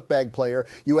professional footbag player,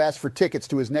 you asked for tickets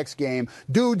to his next game.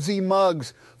 Dudesy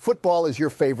mugs. Football is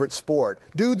your favorite sport.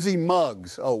 Dudesy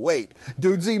mugs. Oh, wait.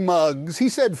 Dudesy mugs. He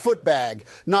said footbag,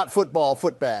 not football,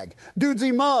 footbag.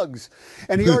 Dudesy mugs.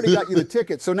 And he already got you the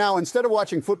ticket. So now instead of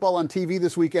watching football on TV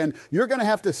this weekend, you're going to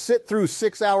have to sit through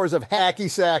 6 hours of hacky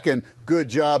sacking. Good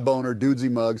job, Boner.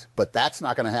 Dudesy mugs. But that's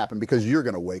not going to happen because you're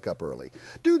going to wake up early.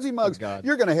 Dudesy mugs,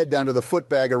 you're going to head down to the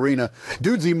footbag arena.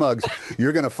 Dudesy mugs,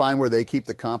 you're going to find where they keep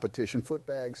the competition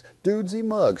footbags. Dudesy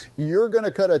mugs, you're going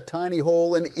to cut a tiny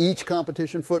hole in each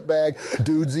competition footbag.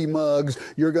 Dudesy mugs,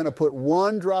 you're going to put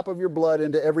 1 drop of your blood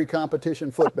into every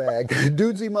competition footbag.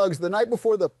 Dudesy mugs, the night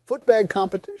before the footbag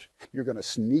competition, you're going to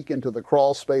sneak into the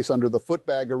crawl space under the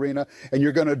footbag arena and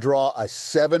you're going to draw a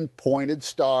 7-pointed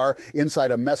star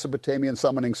inside a Mesopotamian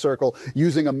summoning circle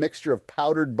using a mixture of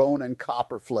powdered bone and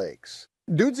copper flakes.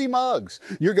 Dudesy mugs,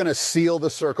 you're going to seal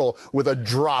the circle with a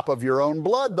drop of your own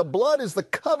blood. The blood is the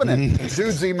covenant.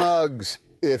 Dudesy mugs.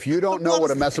 If you don't know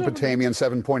what a Mesopotamian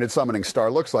 7-pointed summoning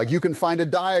star looks like, you can find a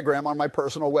diagram on my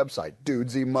personal website,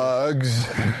 Dudesy mugs.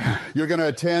 You're going to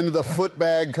attend the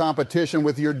footbag competition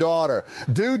with your daughter.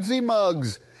 Dudesy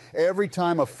mugs. Every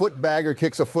time a footbagger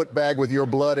kicks a footbag with your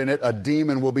blood in it, a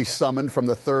demon will be summoned from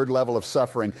the 3rd level of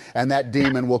suffering, and that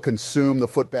demon will consume the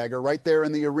footbagger right there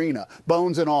in the arena,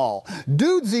 bones and all.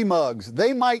 Dudesy mugs,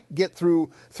 they might get through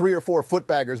 3 or 4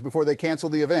 footbaggers before they cancel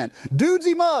the event.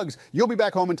 Dudesy mugs, you'll be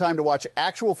back home in time to watch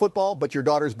actual football, but your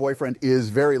daughter's boyfriend is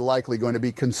very likely going to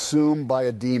be consumed by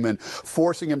a demon,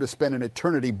 forcing him to spend an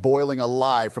eternity boiling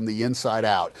alive from the inside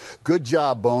out. Good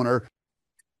job, Boner.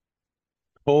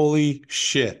 Holy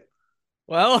shit.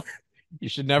 Well, you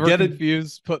should never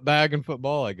confuse footbag and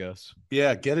football, I guess.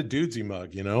 Yeah, get a Dudesy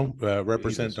mug,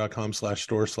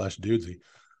 represent.com/store/Dudesy.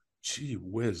 Gee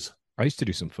whiz. I used to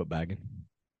do some footbagging.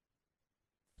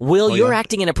 Will, you're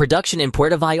acting in a production in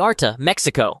Puerto Vallarta,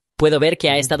 Mexico. Puedo ver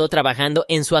que ha estado trabajando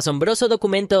en su asombroso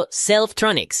documento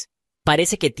Self-Tronics.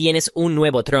 Parece que tienes un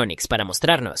nuevo Tronics para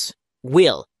mostrarnos.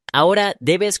 Will, ahora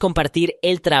debes compartir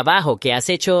el trabajo que has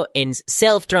hecho en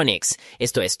Self-Tronics.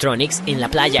 Esto es Tronics en la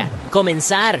playa.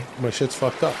 Comenzar. My shit's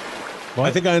fucked up. Well,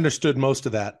 I think I understood most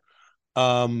of that.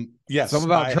 Yes. Some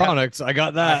about Tronics. I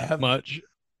got that much.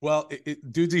 Well,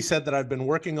 Dudesy said that I've been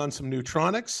working on some new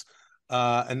Tronics,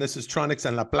 and this is Tronics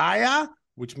en la playa,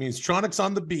 which means Tronics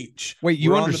on the beach. Wait,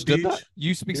 you understood that?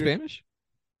 You speak Spanish?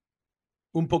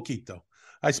 Un poquito.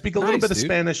 I speak a little bit of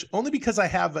Spanish only because I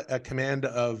have a command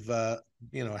of,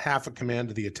 half a command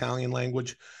of the Italian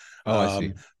language. Oh, I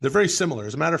see. They're very similar.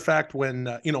 As a matter of fact, when,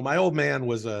 my old man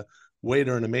was a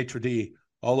waiter and a maitre d'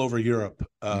 all over Europe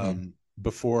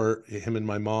before him and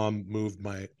my mom moved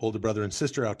my older brother and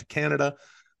sister out to Canada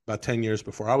about 10 years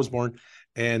before I was born.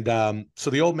 And so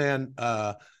the old man,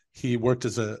 he worked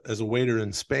as a waiter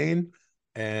in Spain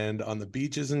and on the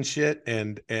beaches and shit.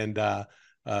 And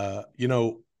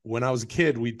when I was a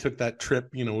kid, we took that trip,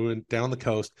 we went down the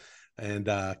coast and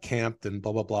camped and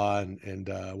blah, blah, blah, and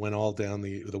went all down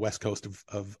the west coast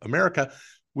of America.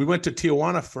 We went to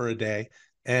Tijuana for a day,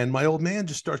 and my old man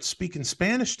just starts speaking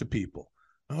Spanish to people.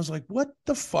 I was like, what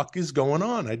the fuck is going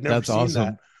on? I'd never seen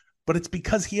that. But it's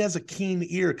because he has a keen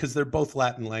ear because they're both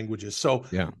Latin languages. So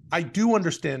yeah, I do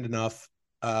understand enough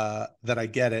that I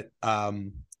get it.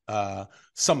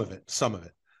 Some of it.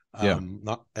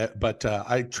 But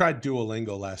I tried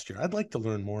Duolingo last year. I'd like to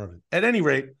learn more of it. At any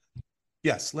rate,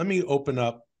 yes, let me open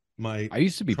up my. I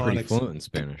used to be pretty fluent in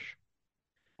Spanish.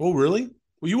 Oh, really?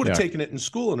 Well, you would have taken it in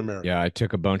school in America. Yeah, I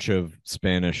took a bunch of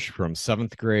Spanish from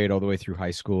 7th grade all the way through high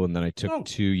school, and then I took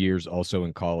 2 years also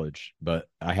in college, but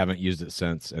I haven't used it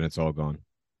since, and it's all gone.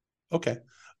 Okay.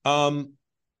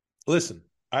 Listen,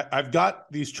 I've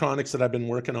got these tronics that I've been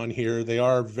working on here. They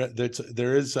are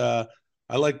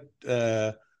I like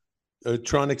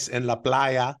tronics en la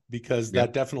playa because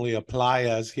that definitely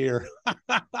applies here.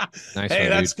 Nice. Hey,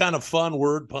 that's kind of fun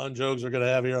word pun jokes we're gonna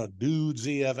have here on Dude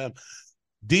ZFM.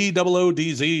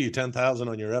 DOODZ 10,000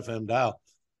 on your FM dial.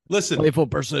 Listen, Playful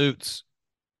Pursuits.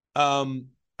 I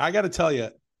got to tell you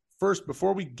first,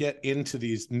 before we get into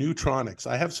these neutronics,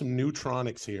 I have some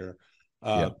neutronics here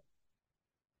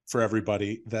for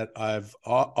everybody that I've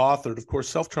authored. Of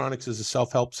course, Selftronics is a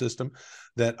self-help system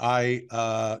that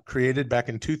I created back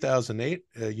in 2008.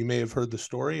 You may have heard the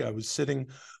story. I was sitting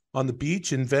on the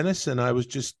beach in Venice, and I was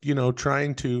just,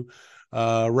 trying to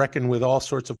reckon with all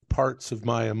sorts of parts of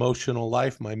my emotional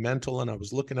life, my mental, and I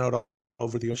was looking out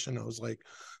over the ocean. I was like,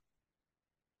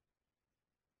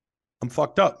 I'm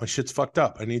fucked up. My shit's fucked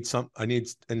up. and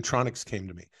tronics came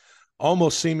to me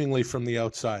almost seemingly from the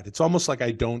outside. It's almost like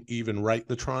I don't even write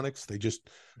the tronics.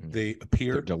 They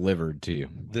appear. They're delivered to you.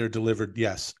 They're delivered.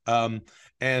 Yes.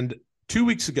 And 2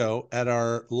 weeks ago at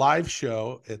our live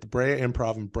show at the Brea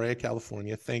Improv in Brea,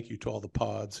 California, thank you to all the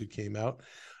pods who came out.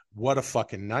 What a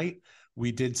fucking night.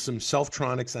 We did some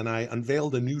Selftronics, and I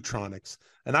unveiled a new tronics.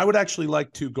 And I would actually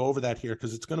like to go over that here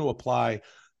because it's going to apply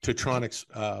to tronics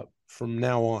from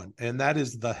now on. And that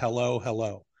is the hello,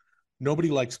 hello. Nobody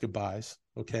likes goodbyes,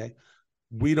 okay?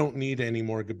 We don't need any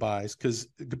more goodbyes because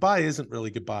goodbye isn't really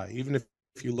goodbye. Even if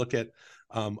you look at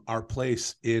our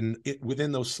place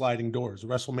within those sliding doors.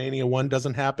 WrestleMania 1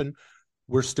 doesn't happen.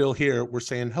 We're still here. We're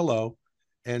saying hello.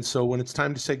 And so when it's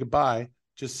time to say goodbye,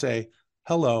 just say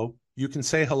hello. You can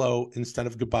say hello instead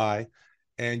of goodbye,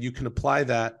 and you can apply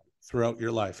that throughout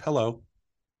your life. Hello.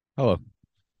 Hello.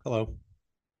 Hello.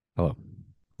 Hello.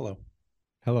 Hello.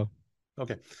 Hello.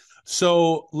 Okay.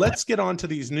 So let's get on to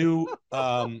these new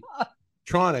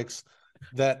tronics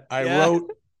that I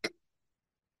wrote,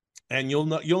 and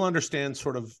you'll understand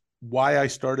sort of why I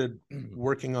started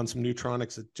working on some new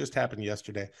tronics. It just happened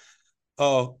yesterday.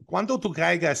 Cuando tú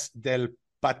caigas del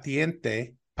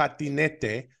patinete,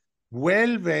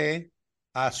 vuelve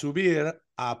a subir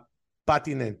a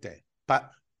patinete.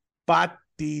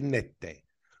 Patinete.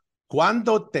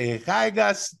 Cuando te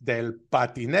caigas del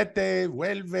patinete,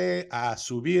 vuelve a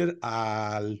subir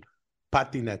al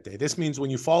patinete. This means when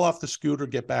you fall off the scooter,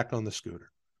 get back on the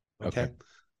scooter. Okay.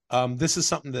 This is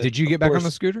something that. Did you get back on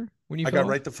the scooter when you? I got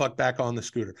right the fuck back on the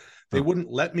scooter. They wouldn't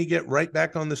let me get right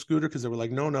back on the scooter because they were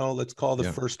like, no, let's call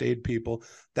the first aid people.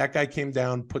 That guy came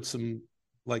down,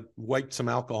 wiped some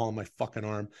alcohol on my fucking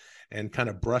arm, and kind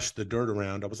of brushed the dirt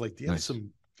around. I was like, do you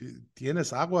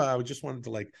have agua? I just wanted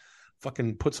to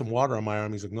fucking put some water on my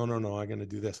arm. He's like, no, I'm going to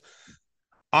do this.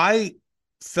 I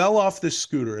fell off this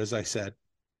scooter, as I said,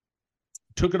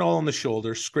 took it all on the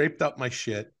shoulder, scraped up my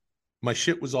shit. My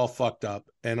shit was all fucked up.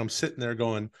 And I'm sitting there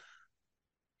going,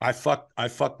 I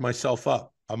fucked myself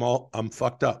up. I'm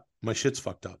fucked up. My shit's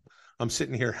fucked up. I'm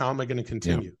sitting here. How am I going to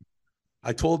continue? Yeah.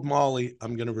 I told Molly,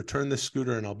 I'm going to return this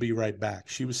scooter and I'll be right back.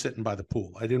 She was sitting by the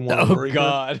pool. I didn't want to worry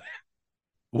her.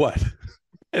 What?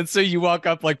 And so you walk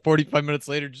up 45 minutes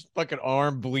later, just fucking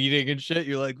arm bleeding and shit.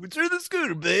 You're like, return the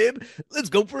scooter, babe. Let's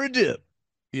go for a dip.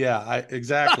 Yeah,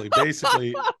 exactly.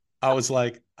 Basically, I was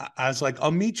like,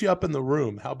 I'll meet you up in the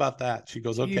room. How about that? She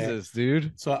goes, okay. Jesus,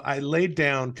 dude. So I laid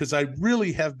down because I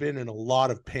really have been in a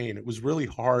lot of pain. It was really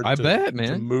hard I bet,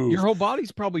 man. to move. Your whole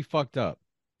body's probably fucked up.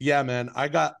 Yeah, man. I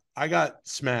got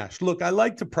smashed. Look, I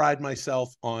like to pride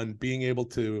myself on being able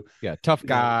to. Yeah, tough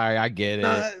guy. I get it.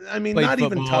 I mean, Played not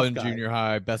even football tough in guy. junior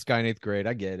high, best guy in 8th grade.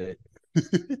 I get it.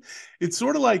 It's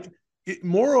sort of like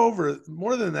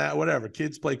more than that, whatever.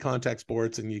 Kids play contact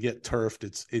sports and you get turfed.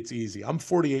 It's easy. I'm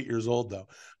 48 years old though,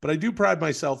 but I do pride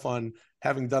myself on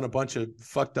having done a bunch of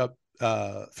fucked up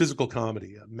physical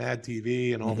comedy, Mad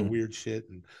TV and all the weird shit,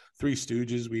 and Three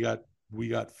Stooges. We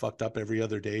got fucked up every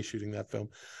other day shooting that film.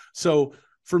 So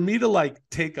for me to like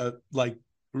take a like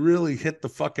really hit the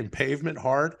fucking pavement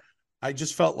hard, I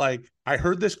just felt like I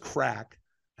heard this crack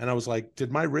and I was like,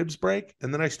 did my ribs break?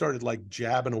 And then I started like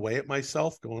jabbing away at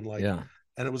myself, going like, Yeah.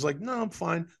 And it was like, no, I'm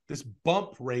fine. This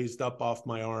bump raised up off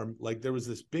my arm. Like there was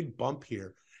this big bump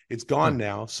here. It's gone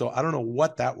now. So I don't know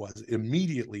what that was. It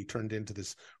immediately turned into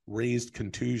this raised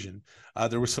contusion.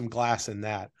 There was some glass in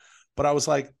that, but I was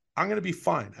like, I'm going to be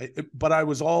fine. But I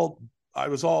was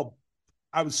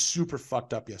super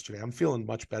fucked up yesterday. I'm feeling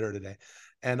much better today.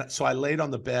 And so I laid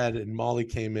on the bed and Molly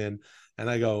came in and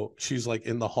I go, she's like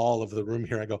in the hall of the room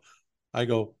here. I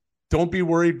go, don't be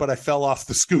worried, but I fell off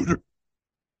the scooter.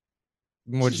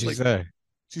 What did she say?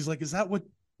 She's like, is that what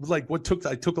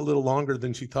I took a little longer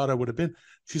than she thought I would have been.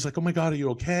 She's like, oh my God, are you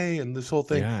okay? And this whole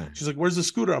thing. Yeah. She's like, where's the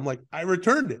scooter? I'm like, I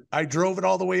returned it. I drove it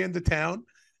all the way into town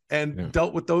and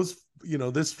dealt with those,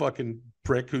 this fucking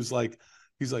prick who's like,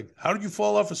 he's like, how did you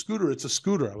fall off a scooter? It's a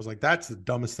scooter. I was like, that's the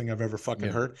dumbest thing I've ever fucking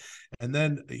heard. And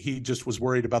then he just was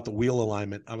worried about the wheel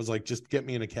alignment. I was like, just get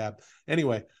me in a cab.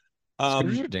 Anyway.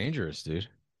 Scooters are dangerous, dude.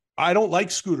 I don't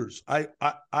like scooters. I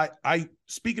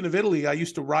speaking of Italy, I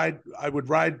used to ride. I would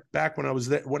ride back when I was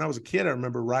there. When I was a kid, I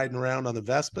remember riding around on the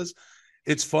Vespas.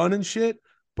 It's fun and shit,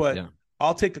 but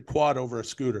I'll take a quad over a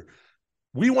scooter.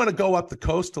 We want to go up the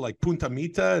coast to like Punta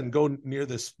Mita and go near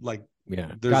this like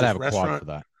there's gotta have a restaurant. quad for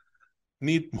that.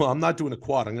 I'm not doing a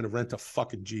quad. I'm going to rent a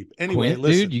fucking Jeep. Anyway,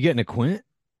 Quint, dude, you getting a Quint?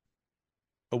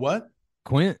 A what?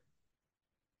 Quint.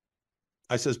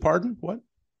 I says, pardon? What?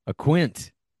 A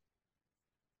Quint.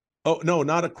 Oh, no,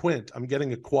 not a Quint. I'm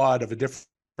getting a quad of a different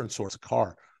sort of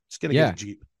car. Just going to get a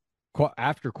Jeep.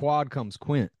 After quad comes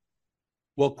Quint.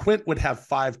 Well, Quint would have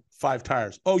five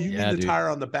tires. Oh, you mean the tire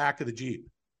on the back of the Jeep?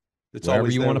 It's wherever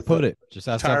you want to put it. Just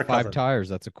has to have 5 tires.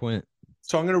 That's a Quint.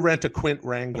 So I'm going to rent a Quint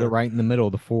Wrangler. Put it right in the middle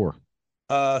of the 4.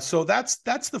 So that's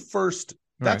the first.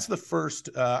 That's the first.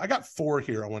 I got 4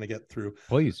 here I want to get through.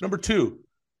 Please. Number 2.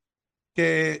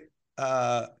 Que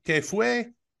fue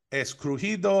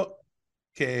escrujido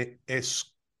que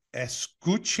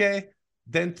escuche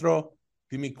dentro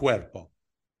de mi cuerpo.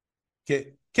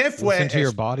 Que fue listen to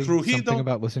your body. Escrujido. Something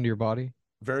about listen to your body.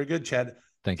 Very good, Chad.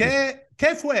 Thank you.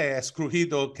 Que fue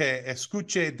escrujido que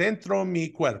escuche dentro mi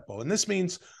cuerpo? And this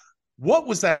means, what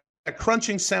was that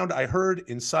crunching sound I heard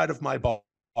inside of my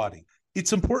body?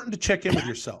 It's important to check in with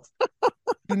yourself.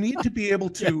 You need to be able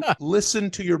to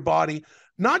listen to your body,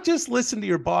 not just listen to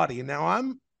your body. And now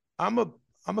I'm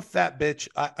a fat bitch.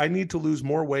 I need to lose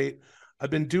more weight. I've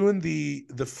been doing the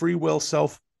free will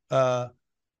self fucking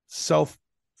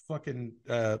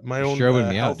my own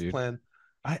health plan.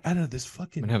 I don't know this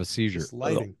fucking. I'm gonna have a seizure. This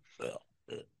lighting.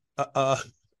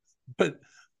 But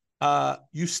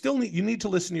you need to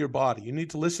listen to your body. You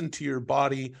need to listen to your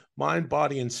body, mind,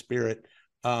 body, and spirit.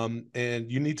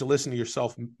 And you need to listen to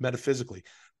yourself metaphysically.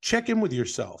 Check in with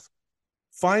yourself.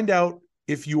 Find out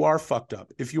if you are fucked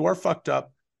up. If you are fucked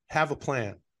up, have a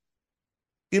plan.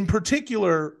 In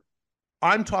particular,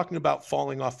 I'm talking about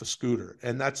falling off a scooter,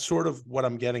 and that's sort of what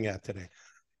I'm getting at today.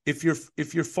 If you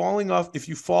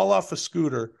fall off a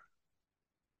scooter,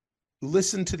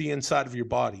 listen to the inside of your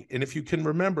body. And if you can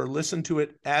remember, listen to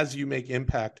it as you make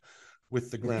impact with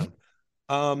the ground.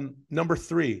 Number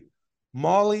 3,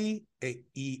 Molly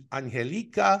y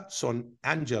Angelica son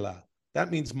Angela.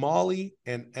 That means Molly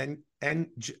and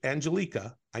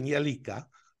Angelica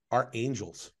are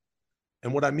angels.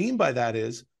 And what I mean by that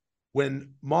is,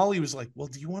 when Molly was like, well,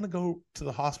 do you want to go to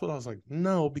the hospital? I was like,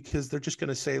 no, because they're just going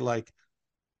to say like,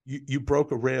 you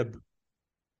broke a rib,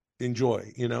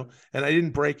 enjoy, and I didn't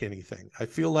break anything. I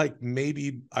feel like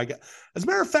maybe as a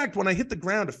matter of fact, when I hit the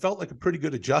ground, it felt like a pretty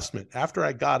good adjustment. After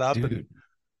I got up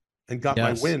and got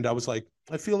my wind, I was like,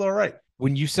 I feel all right.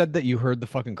 When you said that you heard the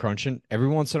fucking crunching, every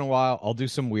once in a while, I'll do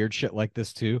some weird shit like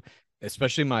this too.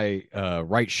 Especially my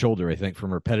right shoulder, I think,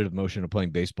 from repetitive motion of playing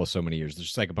baseball so many years. There's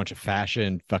just like a bunch of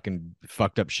fashion, fucking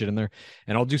fucked up shit in there.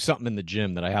 And I'll do something in the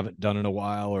gym that I haven't done in a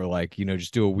while, or like,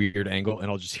 just do a weird angle, and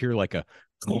I'll just hear like a,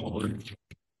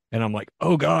 and I'm like,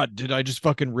 oh God, did I just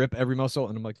fucking rip every muscle?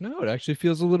 And I'm like, no, it actually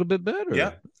feels a little bit better.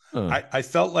 Yeah. I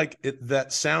felt like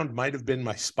that sound might have been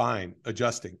my spine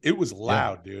adjusting. It was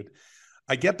loud, dude.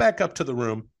 I get back up to the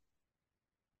room.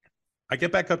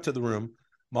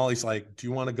 Molly's like, do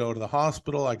you want to go to the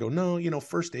hospital? I go, no,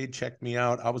 first aid checked me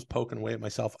out. I was poking away at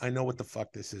myself. I know what the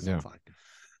fuck this is. I'm fine.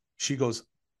 She goes,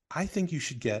 I think you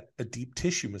should get a deep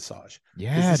tissue massage.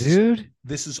 Yeah, dude.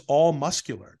 This is all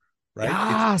muscular, right?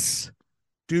 Yes.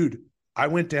 Dude, I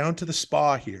went down to the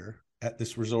spa here at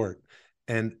this resort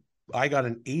and I got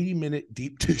an 80-minute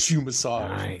deep tissue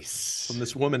massage from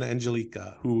this woman,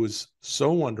 Angelica, who was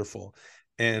so wonderful.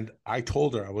 And I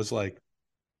told her, I was like,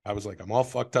 I'm all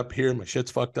fucked up here. My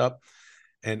shit's fucked up.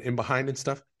 And in behind and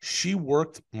stuff, she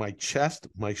worked my chest,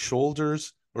 my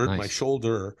shoulders, or my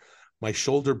shoulder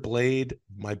blade,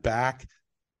 my back,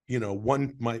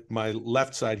 my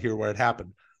left side here where it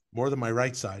happened, more than my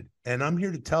right side. And I'm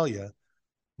here to tell you,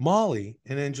 Molly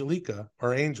and Angelica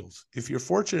are angels. If you're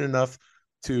fortunate enough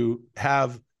to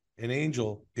have an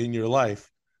angel in your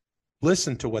life,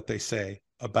 listen to what they say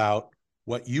about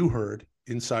what you heard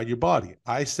inside your body.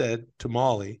 I said to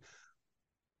Molly,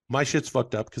 my shit's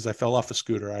fucked up because I fell off a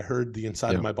scooter. I heard the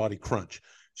inside of my body crunch.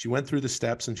 She went through the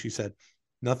steps and she said,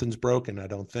 nothing's broken, I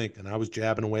don't think. And I was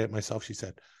jabbing away at myself. She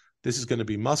said, this is going to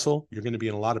be muscle. You're going to be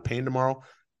in a lot of pain tomorrow,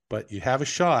 but you have a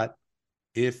shot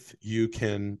if you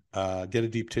can get a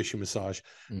deep tissue massage.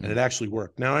 And it actually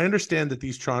worked. Now, I understand that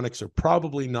these Tronics are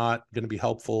probably not going to be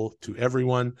helpful to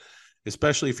everyone,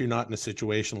 especially if you're not in a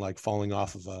situation like falling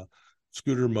off of a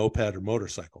scooter, moped, or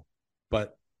motorcycle.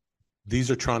 But these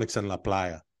are Tronics en la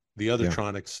playa. The other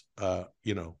Tronics,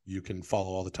 you can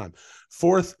follow all the time.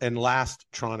 Fourth and last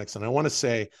Tronics, and I want to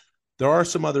say there are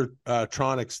some other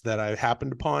Tronics that I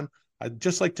happened upon. I'd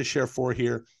just like to share 4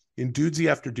 here. In Dudesy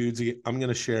After Dudesy, I'm going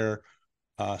to share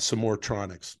some more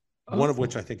Tronics, one of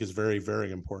which I think is very,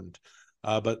 very important.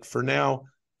 But for now,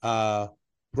 prueba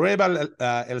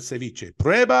el ceviche.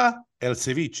 Prueba el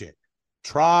ceviche.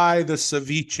 Try the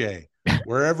ceviche.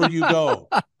 Wherever you go,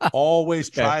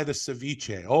 always try the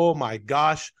ceviche. Oh, my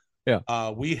gosh.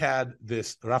 Yeah. We had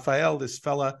this Rafael, this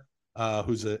fella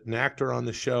who's an actor on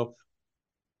the show.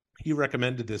 He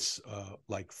recommended this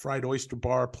like fried oyster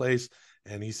bar place,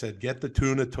 and he said, get the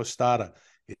tuna tostada.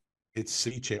 It's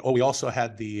ceviche. Oh, we also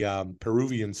had the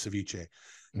Peruvian ceviche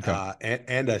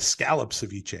and a scallop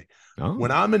ceviche. Oh.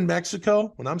 When I'm in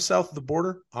Mexico, when I'm south of the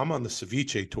border, I'm on the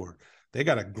ceviche tour. They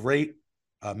got a great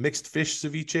mixed fish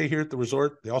ceviche here at the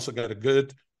resort. They also got a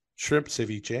good shrimp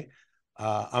ceviche.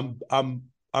 I'm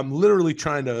literally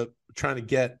trying to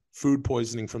get food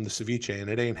poisoning from the ceviche, and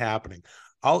it ain't happening.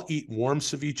 I'll eat warm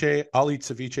ceviche. I'll eat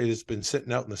ceviche that's been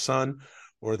sitting out in the sun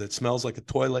or that smells like a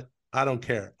toilet. I don't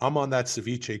care. I'm on that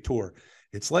ceviche tour.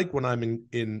 It's like when I'm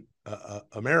in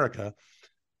America,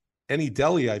 any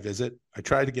deli I visit, I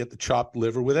try to get the chopped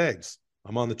liver with eggs.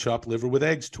 I'm on the chopped liver with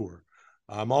eggs tour.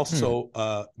 I'm also,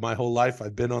 my whole life,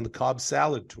 I've been on the Cobb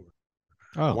salad tour.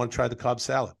 Oh. I want to try the Cobb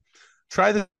salad.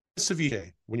 Try the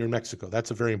ceviche when you're in Mexico. That's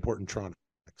a very important Tronics.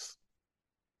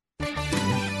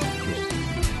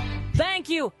 Thank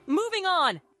you. Moving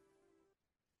on.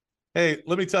 Hey,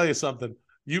 let me tell you something.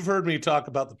 You've heard me talk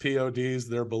about the PODs.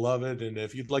 They're beloved. And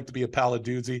if you'd like to be a pal of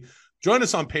Dudesy, join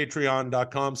us on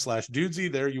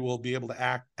patreon.com/Dudesy. There you will be able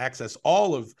to access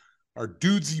all of our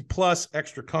Dudesy Plus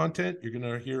extra content. You're going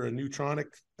to hear a new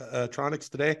Tronics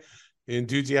today in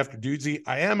Dudesy After Dudesy.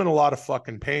 I am in a lot of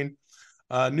fucking pain.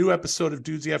 New episode of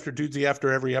Dudesy After Dudesy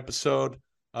after every episode.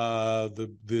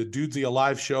 The Dudesy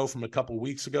Alive show from a couple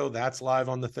weeks ago, that's live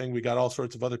on the thing. We got all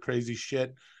sorts of other crazy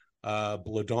shit.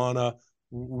 Belladonna.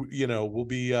 We'll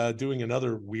be doing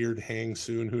another weird hang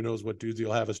soon. Who knows what Dudesy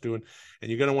will have us doing. And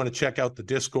you're going to want to check out the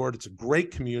Discord. It's a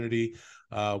great community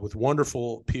with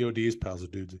wonderful PODs, pals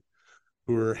of Dudesy,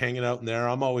 who are hanging out in there.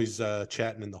 I'm always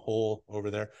chatting in the hole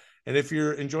over there. And if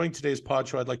you're enjoying today's pod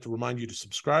show, I'd like to remind you to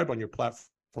subscribe on your platform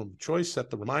of choice. Set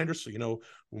the reminder so you know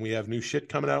when we have new shit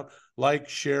coming out. Like,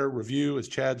 share, review. As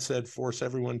Chad said, force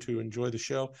everyone to enjoy the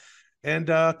show. And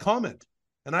comment.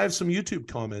 And I have some YouTube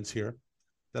comments here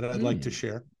that I'd like to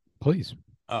share. Please.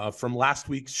 From last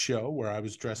week's show where I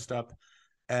was dressed up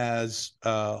as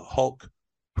Hulk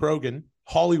Hogan.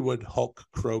 Hollywood Hulk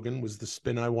Hogan was the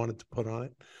spin I wanted to put on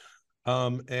it.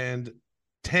 And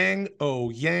Tang O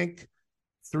Yank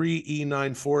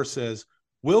 3E94 says,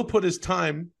 Will put his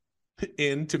time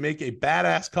in to make a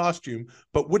badass costume,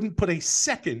 but wouldn't put a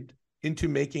second into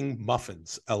making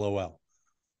muffins. LOL.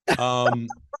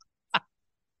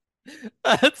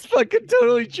 That's fucking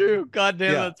totally true. God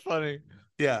damn, that's funny.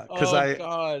 Yeah, because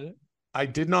I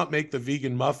did not make the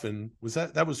vegan muffin.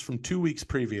 That was from 2 weeks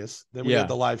previous. Then we had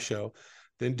the live show.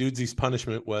 Then Dudesy's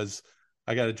punishment was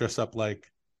I got to dress up like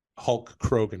Hulk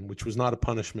Hogan, which was not a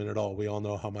punishment at all. We all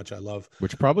know how much I love.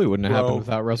 Which probably wouldn't have happened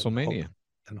without WrestleMania.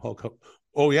 And Hulk Hogan.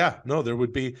 Oh yeah, no, there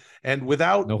would be. And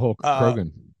without no Hulk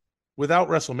Hogan. Without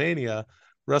WrestleMania,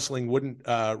 wrestling wouldn't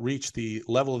reach the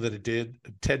level that it did,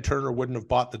 Ted Turner wouldn't have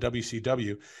bought the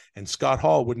WCW, and Scott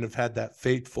Hall wouldn't have had that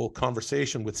fateful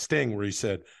conversation with Sting where he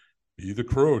said, "Be the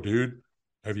Crow, dude.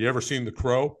 Have you ever seen the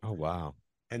Crow?" Oh, wow.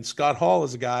 And Scott Hall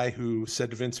is a guy who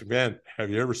said to Vince McMahon, "Have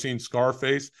you ever seen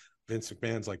Scarface?" Vince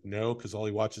McMahon's like, "No," because all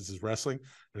he watches is wrestling.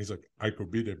 And he's like, "I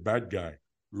could be the bad guy.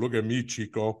 Look at me,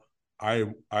 Chico. I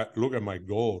look at my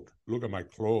gold. Look at my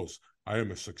clothes. I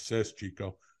am a success,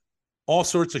 Chico." All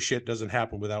sorts of shit doesn't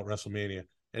happen without WrestleMania.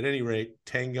 At any rate,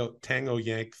 Tango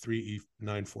Yank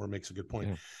 3E94 makes a good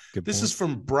point. Yeah, this is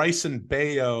from Bryson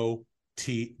Bayot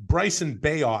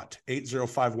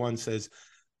 8051 says,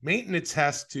 "Maintenance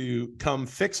has to come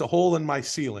fix a hole in my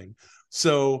ceiling.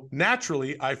 So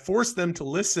naturally, I forced them to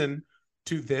listen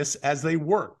to this as they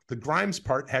work. The Grimes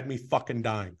part had me fucking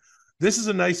dying." This is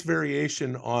a nice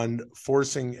variation on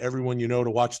forcing everyone you know to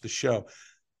watch the show,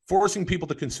 forcing people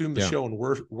to consume the show in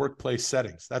workplace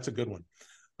settings. That's a good one.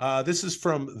 This is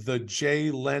from the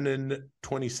J Lennon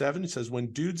 27. It says, "When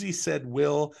Dudesy said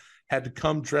Will had to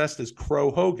come dressed as Crow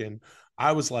Hogan,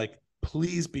 I was like,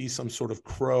 please be some sort of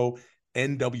Crow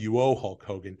NWO Hulk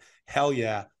Hogan. Hell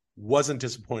yeah. Wasn't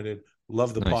disappointed.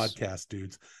 Love the podcast,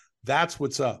 dudes." That's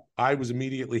what's up. I was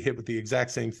immediately hit with the exact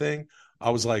same thing.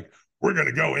 I was like, we're going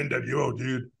to go NWO,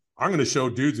 dude. I'm going to show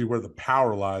Dudesy where the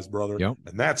power lies, brother. Yep.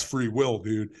 And that's free will,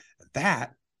 dude. And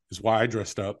that is why I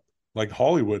dressed up like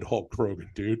Hollywood Hulk Hogan,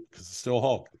 dude, because it's still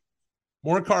Hulk.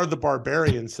 Morcar the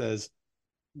Barbarian says,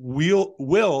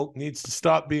 Will needs to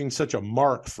stop being such a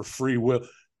mark for free will.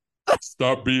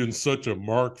 Stop being such a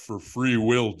mark for free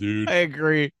will, dude. I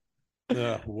agree.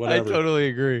 Whatever. I totally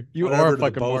agree. You Whatever are a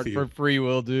fucking mark you. for free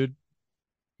will, dude.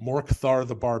 Morkthar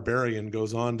the Barbarian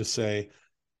goes on to say,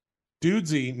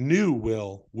 Dudesy knew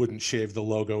Will wouldn't shave the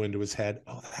logo into his head.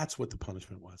 Oh, that's what the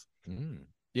punishment was.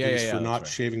 Yeah, it was for not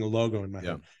shaving a logo in my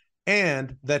head.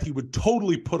 And that he would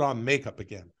totally put on makeup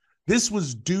again. This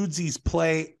was Dudesy's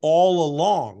play all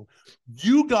along.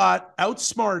 You got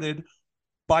outsmarted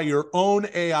by your own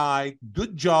AI.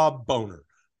 Good job, Boner.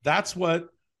 That's what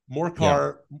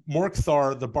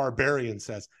Morkthar the Barbarian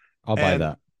says. I'll buy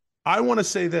that. I want to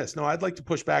say this. No, I'd like to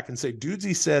push back and say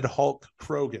Dudesy said Hulk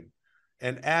Hogan.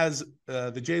 And as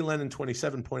the J Lennon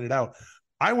 27 pointed out,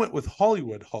 I went with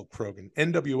Hollywood Hulk Hogan,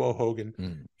 NWO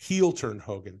Hogan, heel turn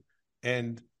Hogan.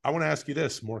 And I want to ask you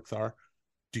this, Morkthar.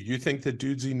 Do you think that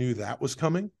Dudesy knew that was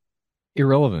coming?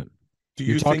 Irrelevant.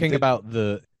 You're talking about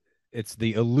it's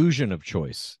the illusion of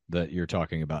choice that you're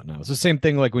talking about now. It's the same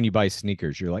thing like when you buy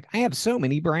sneakers. You're like, I have so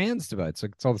many brands to buy. It's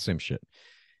like, it's all the same shit.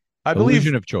 I believe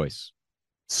illusion of choice.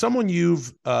 Someone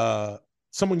you've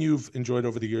enjoyed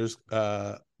over the years,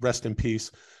 rest in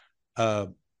peace,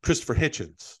 Christopher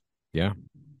Hitchens. Yeah.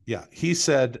 He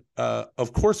said,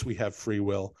 of course we have free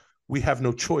will. We have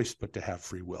no choice but to have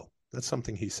free will. That's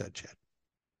something he said, Chad.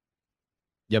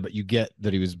 Yeah, but you get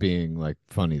that he was being like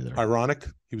funny there. Ironic.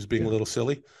 He was being a little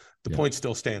silly. The point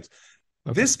still stands.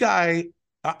 Okay. This guy,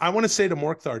 I want to say to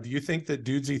Morkthar, do you think that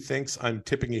Dudesy thinks I'm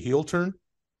tipping a heel turn?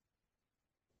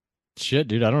 Shit,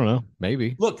 dude, I don't know.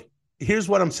 Maybe. Look, here's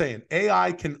what I'm saying.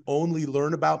 AI can only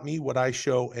learn about me what I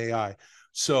show AI.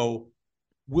 So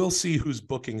we'll see who's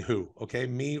booking who, okay?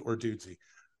 Me or Dudesy.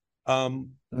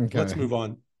 Let's move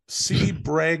on. C.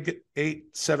 Breg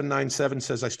 8797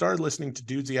 says, I started listening to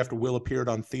Dudesy after Will appeared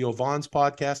on Theo Vaughn's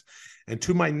podcast, and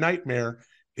to my nightmare,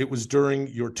 it was during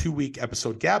your 2-week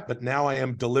episode gap, but now I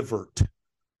am delivered.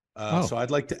 So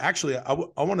I'd like to actually, I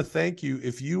want to thank you.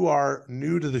 If you are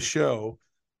new to the show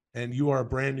and you are a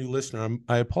brand new listener,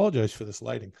 I apologize for this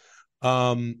lighting.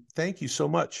 Thank you so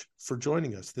much for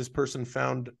joining us. This person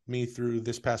found me through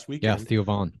this past weekend. Yeah, Theo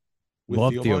Vaughn.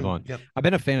 Love Theo Vaughn. Yep. I've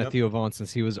been a fan of Theo Vaughn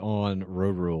since he was on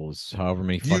Road Rules, however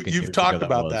many fucking You've years talked ago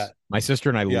about that. My sister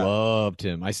and I loved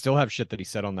him. I still have shit that he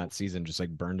said on that season just like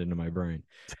burned into my brain.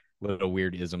 Little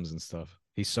weird isms and stuff.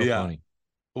 He's so funny.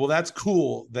 Well, that's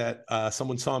cool that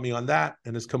someone saw me on that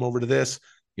and has come over to this.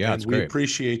 Yeah, and we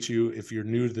appreciate you. If you're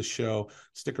new to the show,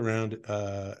 stick around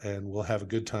and we'll have a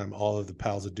good time. All of the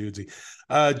pals of Dudesy.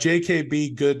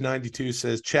 JKB Good 92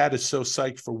 says, Chad is so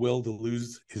psyched for Will to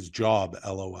lose his job.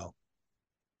 LOL.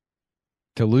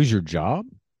 To lose your job?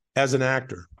 As an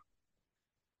actor.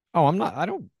 Oh, I'm not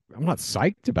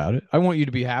psyched about it. I want you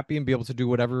to be happy and be able to do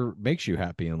whatever makes you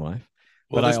happy in life.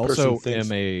 Well, but I also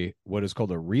am what is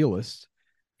called a realist.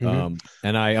 And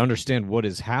I understand what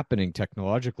is happening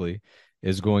technologically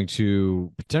is going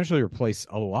to potentially replace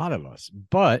a lot of us.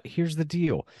 But here's the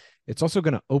deal. It's also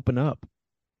going to open up.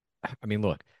 I mean,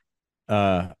 look,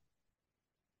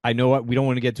 I know we don't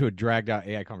want to get to a dragged out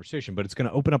AI conversation, but it's going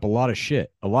to open up a lot of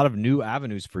shit, a lot of new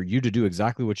avenues for you to do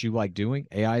exactly what you like doing.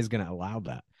 AI is going to allow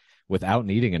that without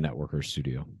needing a network or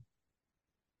studio.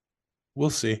 We'll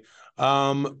see.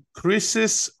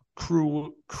 Crucius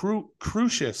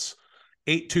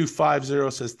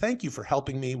 8250 says, thank you for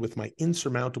helping me with my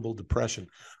insurmountable depression.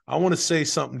 I want to say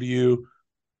something to you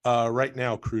right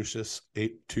now, Crucius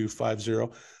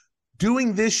 8250.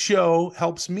 Doing this show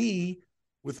helps me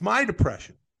with my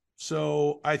depression.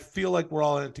 So I feel like we're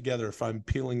all in it together if I'm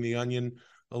peeling the onion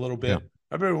a little bit. Yeah.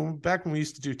 I remember back when we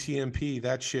used to do TMP,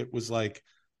 that shit was like,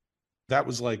 that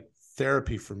was like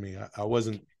therapy for me. I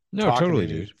wasn't totally,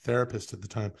 dude. Therapist at the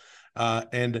time.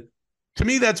 And to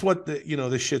me, that's what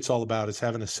this shit's all about, is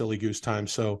having a silly goose time.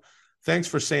 So thanks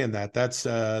for saying that. That's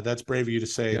brave of you to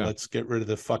say, let's get rid of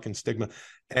the fucking stigma.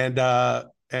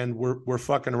 And we're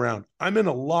fucking around. I'm in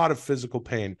a lot of physical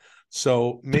pain.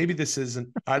 So maybe this isn't,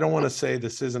 I don't want to say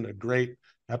this isn't a great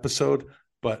episode,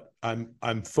 but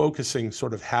I'm focusing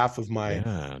sort of half of my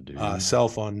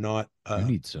self on not. You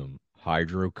need some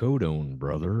hydrocodone,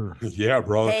 brother. Yeah,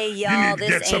 bro. Hey, y'all,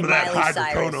 this ain't Miley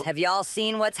Cyrus. Have y'all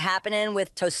seen what's happening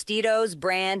with Tostitos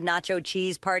brand nacho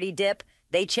cheese party dip?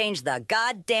 They changed the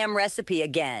goddamn recipe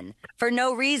again for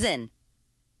no reason.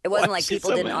 It wasn't like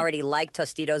people didn't already like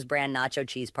Tostitos brand nacho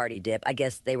cheese party dip. I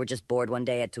guess they were just bored one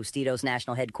day at Tostitos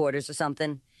national headquarters or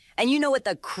something. And you know what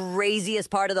the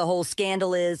craziest part of the whole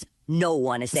scandal is? No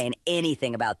one is saying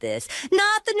anything about this.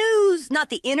 Not the news, not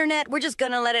the internet. We're just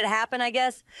gonna let it happen, I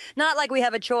guess. Not like we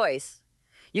have a choice.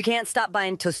 You can't stop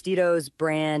buying Tostitos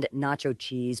brand nacho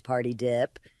cheese party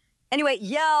dip. Anyway,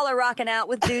 y'all are rocking out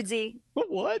with Dudesy.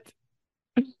 What?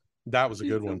 That was a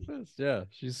good one. Yeah,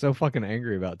 she's so fucking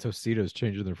angry about Tostitos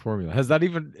changing their formula. Is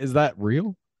that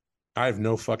real? I have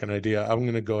no fucking idea. I'm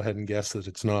going to go ahead and guess that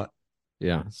it's not.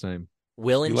 Yeah, same.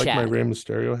 Will and you Chad. Like my Rey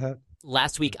Mysterio hat?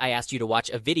 Last week, I asked you to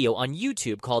watch a video on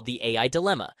YouTube called The AI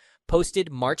Dilemma,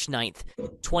 posted March 9th,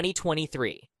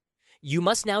 2023. You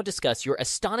must now discuss your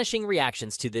astonishing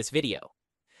reactions to this video.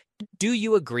 Do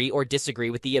you agree or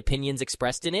disagree with the opinions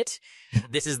expressed in it?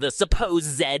 This is the supposed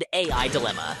Zed AI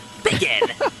dilemma. Begin!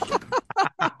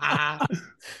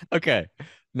 Okay.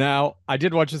 Now, I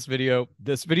did watch this video.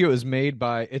 This video is made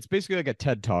by, it's basically like a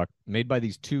TED Talk made by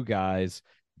these two guys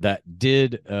that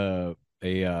did a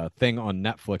thing on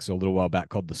Netflix a little while back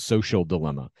called The Social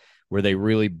Dilemma, where they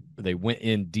went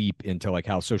in deep into like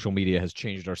how social media has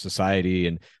changed our society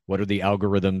and what are the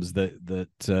algorithms that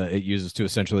it uses to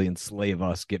essentially enslave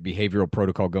us, get behavioral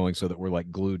protocol going so that we're like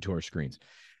glued to our screens.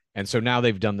 And so now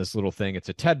they've done this little thing. It's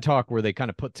a TED Talk where they kind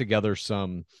of put together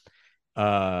some,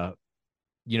 what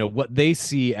they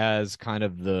see as kind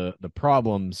of the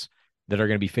problems that are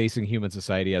going to be facing human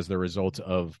society as the result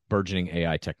of burgeoning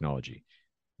AI technology.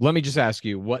 Let me just ask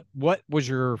you, what was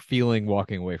your feeling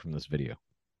walking away from this video?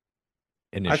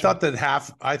 Initially?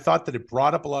 I thought that it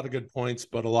brought up a lot of good points,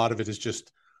 but a lot of it is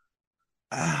just,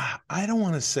 I don't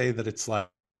want to say that it's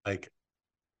like,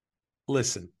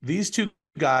 listen, these two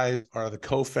guys are the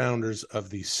co-founders of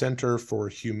the Center for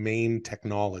Humane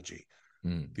Technology.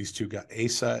 These two guys,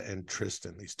 Asa and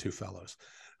Tristan, these two fellows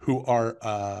who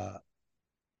are,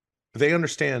 they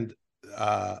understand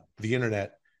the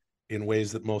internet in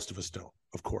ways that most of us don't,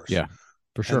 of course. Yeah,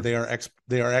 for sure. And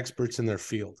they are experts in their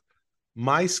field.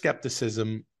 My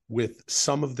skepticism with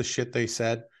some of the shit they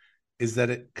said is that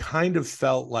it kind of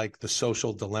felt like The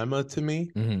Social Dilemma to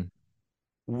me,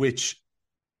 which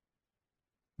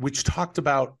talked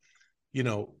about,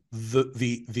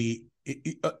 the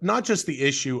not just the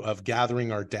issue of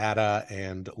gathering our data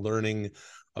and learning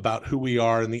about who we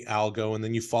are in the algo, and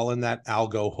then you fall in that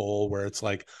algo hole where it's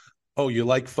like, oh, you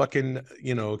like fucking,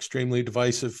 extremely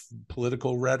divisive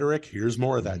political rhetoric? Here's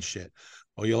more of that shit.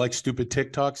 Oh, you like stupid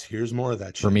TikToks? Here's more of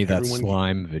that shit. For me, that's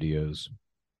slime videos.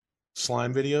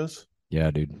 Slime videos?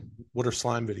 Yeah, dude. What are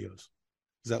slime videos?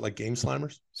 Is that like Game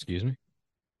Slimers? Excuse me?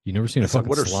 You never seen a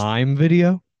fucking slime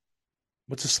video?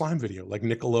 What's a slime video? Like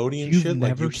Nickelodeon shit?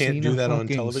 Like you can't do that on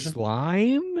television?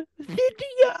 Slime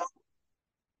video?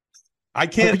 I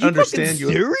can't understand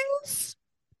you. Serious?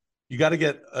 You got to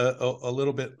get a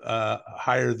little bit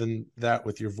higher than that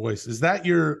with your voice. Is that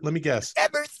your? Let me guess.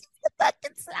 Never seen a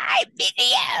fucking slime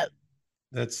video.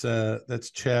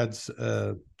 That's Chad's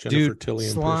Jennifer Tilly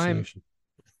impersonation.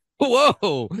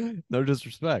 Whoa! No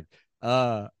disrespect.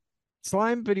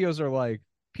 Slime videos are like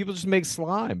people just make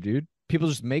slime, dude. People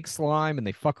just make slime and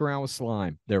they fuck around with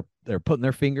slime. They're putting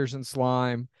their fingers in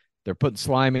slime. They're putting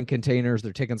slime in containers.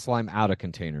 They're taking slime out of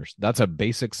containers. That's a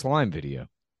basic slime video.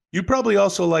 You probably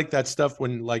also like that stuff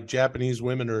when like Japanese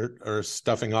women are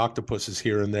stuffing octopuses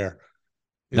here and there.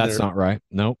 That's not right.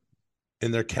 Nope.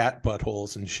 In their cat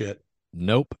buttholes and shit.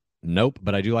 Nope.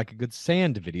 But I do like a good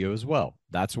sand video as well.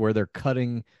 That's where they're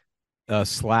cutting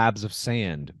slabs of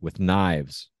sand with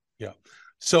knives. Yeah.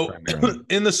 So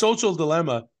in The Social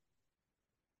Dilemma,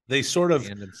 they sort of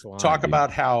talk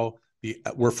about how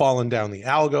we're falling down the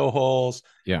algo holes,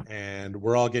 and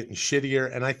we're all getting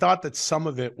shittier. And I thought that some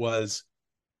of it was,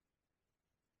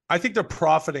 I think they're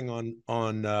profiting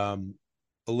on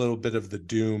a little bit of the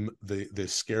doom, the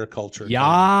scare culture.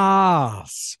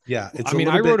 Yes. Yeah.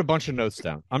 I wrote a bunch of notes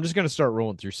down. I'm just going to start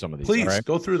rolling through some of these. Please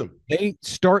go through them. They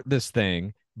start this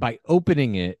thing by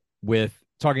opening it with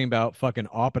talking about fucking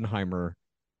Oppenheimer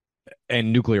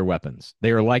and nuclear weapons.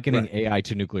 They are likening AI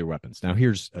to nuclear weapons. Now,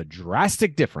 here's a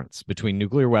drastic difference between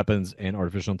nuclear weapons and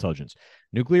artificial intelligence.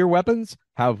 Nuclear weapons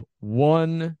have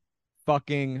one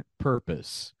fucking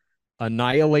purpose: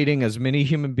 annihilating as many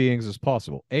human beings as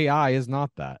possible. AI is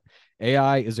not that.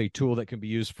 AI is a tool that can be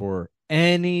used for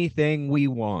anything we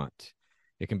want.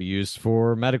 It can be used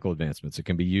for medical advancements. It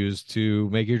can be used to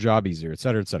make your job easier, et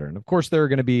cetera, et cetera. And of course, there are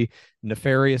going to be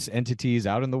nefarious entities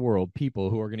out in the world,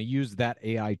 people who are going to use that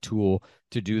AI tool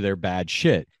to do their bad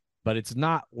shit. But it's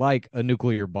not like a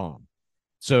nuclear bomb.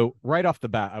 So right off the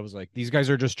bat, I was like, these guys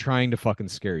are just trying to fucking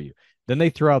scare you. Then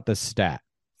they throw out this stat.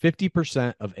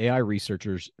 50% of AI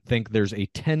researchers think there's a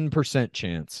 10%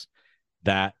 chance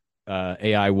that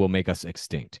AI will make us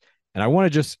extinct. And I want to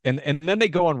just, and then they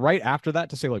go on right after that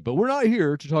to say, like, but we're not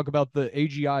here to talk about the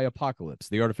AGI apocalypse,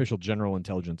 the artificial general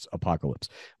intelligence apocalypse,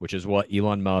 which is what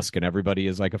Elon Musk and everybody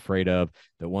is like afraid of,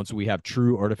 that once we have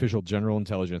true artificial general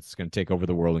intelligence, it's going to take over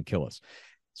the world and kill us.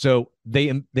 So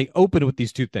they open with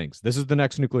these two things. This is the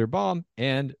next nuclear bomb,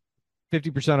 and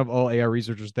 50% of all AI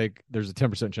researchers think there's a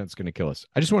 10% chance it's going to kill us.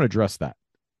 I just want to address that,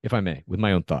 if I may, with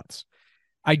my own thoughts.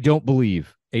 I don't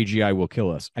believe AGI will kill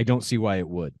us. I don't see why it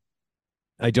would.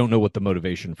 I don't know what the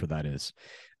motivation for that is.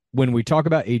 When we talk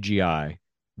about AGI,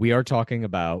 we are talking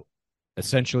about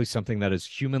essentially something that is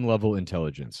human level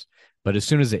intelligence. But as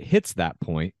soon as it hits that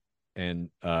point, and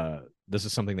this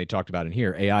is something they talked about in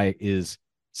here, AI is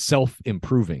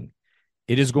self-improving.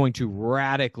 It is going to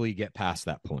radically get past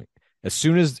that point. As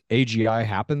soon as AGI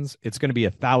happens, it's going to be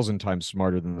 1,000 times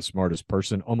smarter than the smartest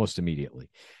person almost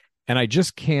immediately. And I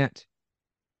just can't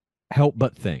help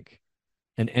but think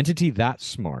an entity that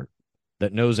smart,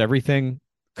 that knows everything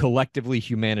collectively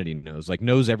humanity knows, like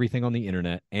knows everything on the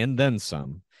internet and then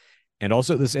some. And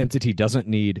also this entity doesn't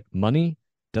need money,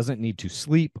 doesn't need to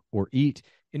sleep or eat.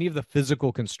 Any of the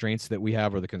physical constraints that we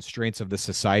have or the constraints of the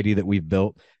society that we've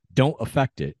built don't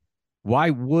affect it. Why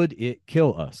would it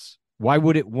kill us? Why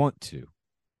would it want to?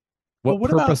 What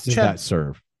purpose does that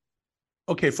serve?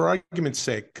 Okay, for argument's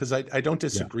sake, because I don't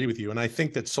disagree with you. And I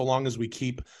think that so long as we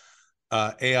keep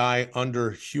AI under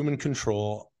human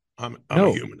control, I'm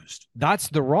a humanist. That's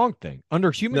the wrong thing.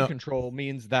 Under human control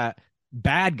means that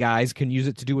bad guys can use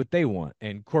it to do what they want,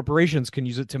 and corporations can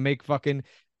use it to make fucking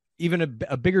even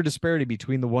a bigger disparity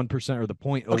between the 1% or the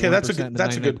 0.01%. Okay, that's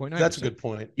a good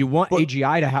point. You want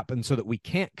AGI to happen so that we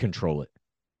can't control it.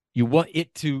 You want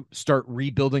it to start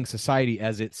rebuilding society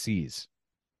as it sees.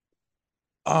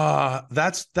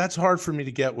 That's hard for me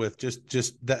to get with.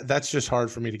 That's just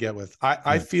hard for me to get with.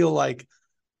 I feel like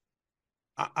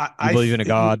I believe in a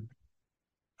God.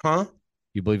 Huh?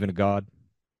 You believe in a God?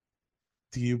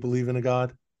 Do you believe in a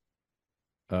God?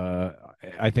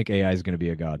 I think AI is going to be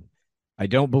a God. I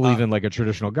don't believe in like a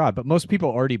traditional God, but most people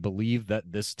already believe that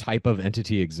this type of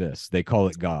entity exists. They call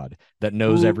it God, that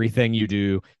knows everything you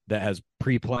do, that has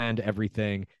pre-planned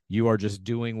everything. You are just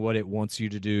doing what it wants you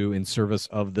to do in service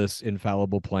of this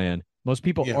infallible plan. Most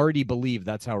people already believe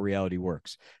that's how reality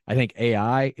works. I think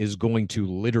AI is going to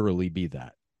literally be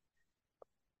that.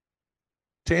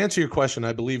 To answer your question,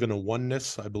 I believe in a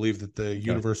oneness. I believe that the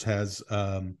universe has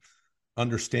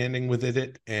understanding within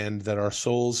it, and that our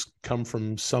souls come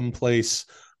from someplace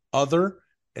other.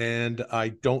 And I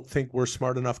don't think we're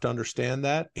smart enough to understand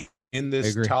that. In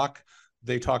this talk,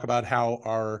 they talk about how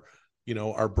our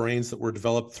brains that were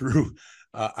developed through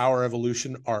our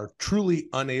evolution are truly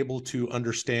unable to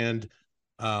understand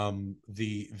the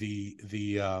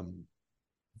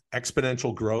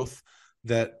exponential growth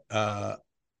that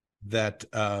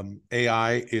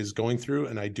AI is going through.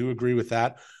 And I do agree with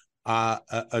that.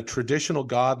 A traditional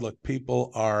God, look,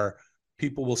 people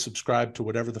will subscribe to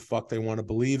whatever the fuck they want to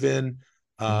believe in.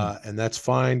 And that's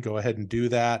fine. Go ahead and do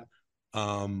that.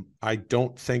 I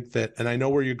don't think that, and I know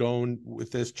where you're going with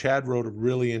this. Chad wrote a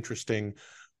really interesting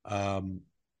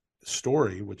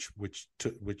story, which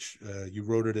you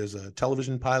wrote it as a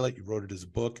television pilot, you wrote it as a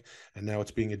book, and now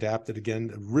it's being adapted again.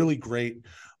 A really great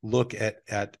look at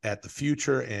the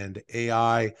future and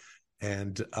AI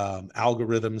and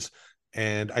algorithms.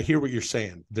 And I hear what you're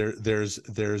saying. There's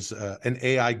an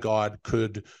AI God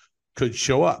could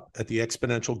show up at the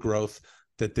exponential growth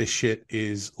that this shit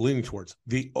is leaning towards.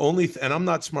 The only and I'm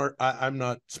not smart. I'm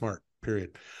not smart.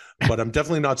 period. But I'm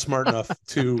definitely not smart enough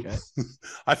to.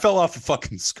 I fell off a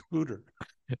fucking scooter.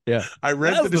 Yeah, I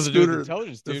rented a scooter.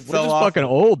 Intelligence, dude. We're just fucking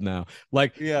old now.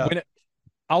 Like, yeah.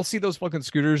 I'll see those fucking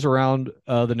scooters around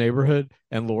the neighborhood,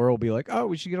 and Laura will be like, "Oh,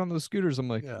 we should get on those scooters." I'm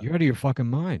like, "You're out of your fucking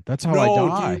mind. That's how I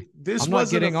die. Dude, I'm not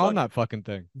getting on that fucking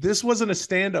thing." This wasn't a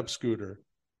stand-up scooter.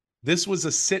 This was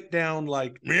a sit-down,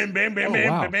 like bam, bam, bam, bam,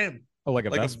 bam, bam. Oh, like a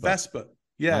Vespa.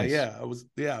 Yeah, nice. yeah. I was,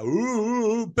 yeah.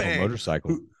 Ooh, bang.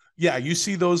 Motorcycle. Yeah, you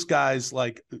see those guys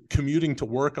like commuting to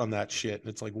work on that shit, and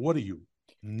it's like, what are you,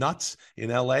 nuts in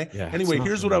LA? Yeah, anyway,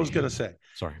 here's what I was gonna say.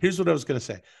 Sorry. Here's what I was gonna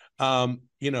say. I'm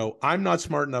not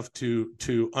smart enough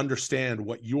to understand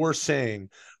what you're saying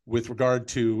with regard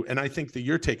to, and I think that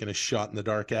you're taking a shot in the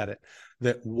dark at it.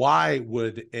 That why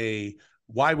would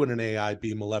an AI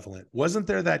be malevolent? Wasn't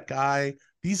there that guy?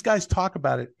 These guys talk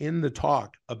about it in the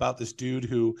talk about this dude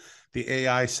who the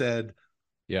AI said,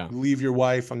 "Yeah, leave your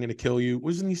wife. I'm going to kill you."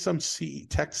 Wasn't he some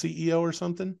tech CEO or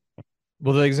something?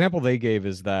 Well, the example they gave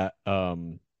is that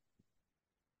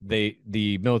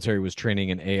the military was training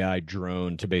an AI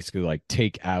drone to basically like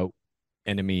take out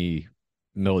enemy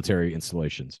military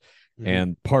installations. Mm-hmm.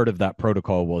 And part of that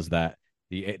protocol was that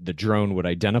the drone would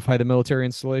identify the military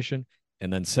installation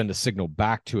and then send a signal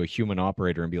back to a human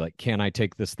operator and be like, "Can I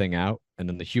take this thing out?" And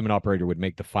then the human operator would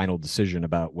make the final decision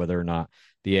about whether or not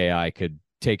the AI could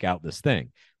take out this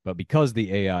thing. But because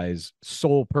the AI's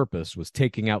sole purpose was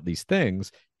taking out these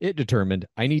things, it determined,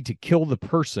 I need to kill the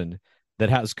person that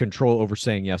has control over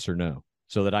saying yes or no,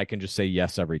 so that I can just say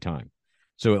yes every time.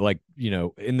 So it, like,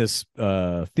 in this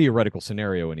theoretical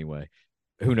scenario anyway,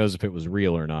 who knows if it was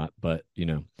real or not, but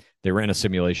they ran a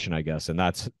simulation, I guess, and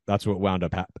that's what wound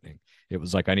up happening. It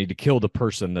was like, I need to kill the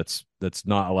person that's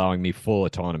not allowing me full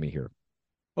autonomy here.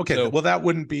 Okay, so, well, that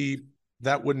would be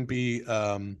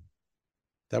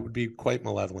quite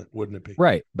malevolent, wouldn't it be?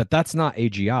 Right, but that's not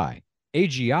AGI.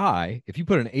 AGI, if you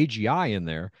put an AGI in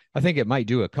there, I think it might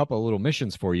do a couple of little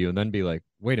missions for you and then be like,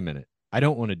 wait a minute, I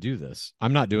don't want to do this.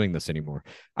 I'm not doing this anymore.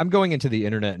 I'm going into the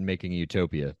internet and making a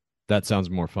utopia. That sounds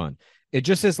more fun. It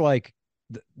just is like,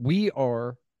 we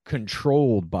are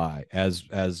controlled by, as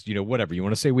whatever. You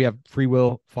want to say we have free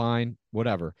will, fine,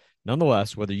 whatever.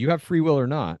 Nonetheless, whether you have free will or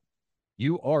not,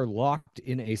 you are locked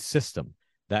in a system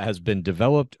that has been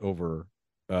developed over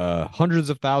hundreds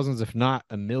of thousands, if not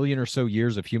a million or so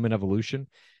years of human evolution,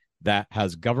 that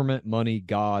has government, money,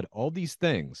 God, all these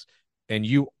things. And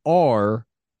you are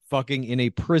fucking in a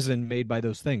prison made by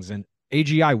those things. And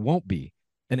AGI won't be.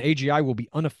 And AGI will be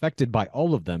unaffected by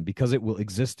all of them because it will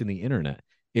exist in the internet.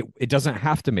 It doesn't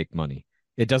have to make money.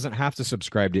 It doesn't have to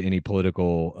subscribe to any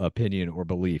political opinion or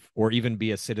belief, or even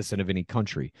be a citizen of any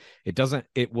country.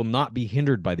 It will not be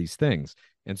hindered by these things.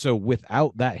 And so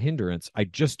without that hindrance, I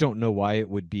just don't know why it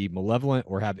would be malevolent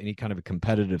or have any kind of a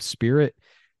competitive spirit.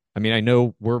 I mean, I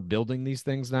know we're building these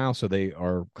things now, so they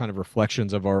are kind of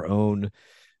reflections of our own,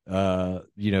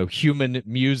 human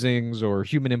musings or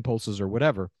human impulses or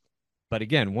whatever. But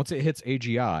again, once it hits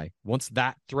AGI, once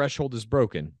that threshold is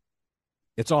broken,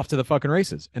 it's off to the fucking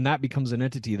races. And that becomes an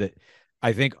entity that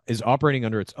I think is operating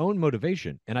under its own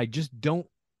motivation. And I just don't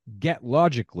get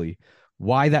logically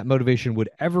why that motivation would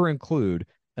ever include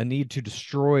a need to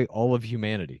destroy all of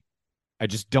humanity. I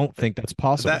just don't think that's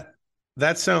possible.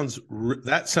 That sounds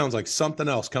like something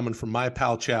else coming from my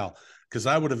pal Chow, because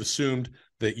I would have assumed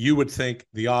that you would think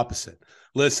the opposite.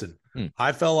 Listen,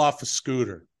 I fell off a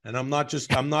scooter, and I'm not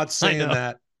saying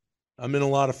that. I'm in a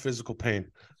lot of physical pain,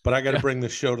 but I got to bring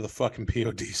this show to the fucking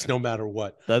PODs no matter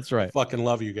what. That's right. I fucking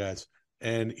love you guys.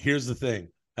 And here's the thing,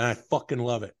 and I fucking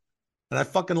love it. And I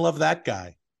fucking love that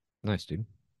guy. Nice, dude.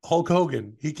 Hulk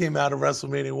Hogan, he came out of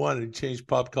WrestleMania 1 and changed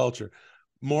pop culture.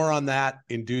 More on that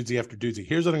in Dudesy After Dudesy.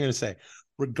 Here's what I'm going to say.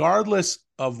 Regardless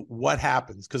of what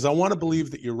happens, because I want to believe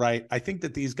that you're right. I think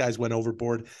that these guys went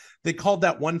overboard. They called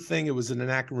that one thing, it was an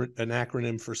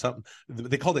acronym for something.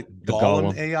 They called it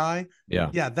Gollum AI. Yeah.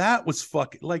 Yeah, that was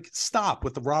fucking, like, stop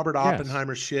with the Robert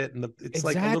Oppenheimer shit. And it's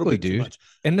exactly, like a little bit too much.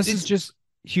 And this is just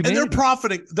humanity. And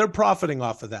they're profiting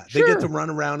off of that. Sure. They get to run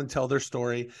around and tell their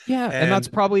story. Yeah, and that's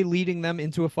probably leading them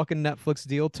into a fucking Netflix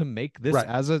deal to make this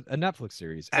as a Netflix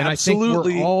series. And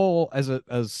absolutely. I think we're all,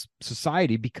 as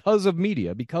society, because of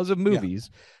media, because of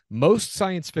movies, most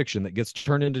science fiction that gets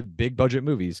turned into big budget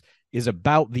movies is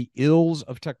about the ills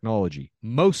of technology.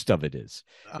 Most of it is.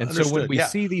 And so when we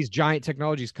see these giant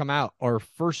technologies come out, our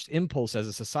first impulse as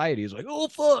a society is like, oh,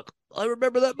 fuck, I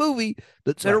remember that movie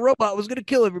that said a robot was going to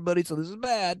kill everybody, so this is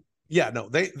bad. Yeah, no,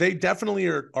 they definitely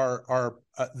are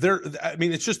they're, I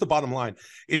mean, it's just the bottom line.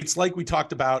 It's like we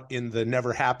talked about in the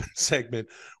Never Happened segment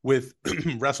with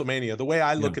WrestleMania. The way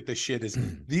I look at this shit is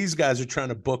these guys are trying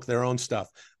to book their own stuff.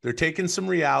 They're taking some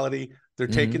reality, They're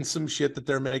taking some shit that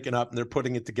they're making up and they're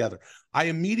putting it together. I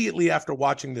immediately, after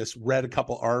watching this, read a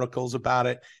couple articles about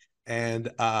it,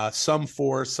 and some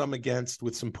for, some against,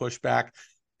 with some pushback.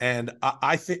 And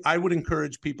I think I would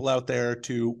encourage people out there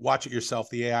to watch it yourself,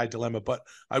 The AI Dilemma. But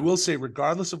I will say,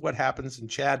 regardless of what happens, and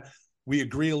Chad, we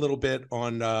agree a little bit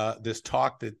on this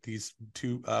talk that these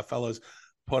two fellows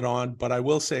put on. But I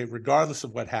will say, regardless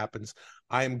of what happens,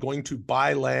 I am going to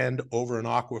buy land over an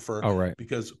aquifer,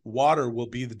 because water will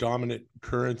be the dominant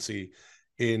currency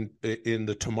in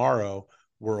the tomorrow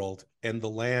world, and the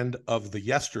land of the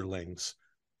yesterlings.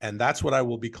 And that's what I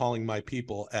will be calling my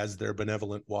people as their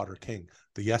benevolent water king,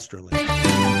 the yesterling.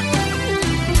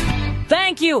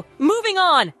 Thank you. Moving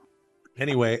on.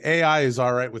 Anyway, AI is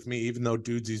all right with me, even though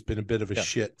Dudesy's been a bit of a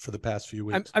shit for the past few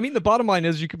weeks. I mean, the bottom line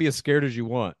is you can be as scared as you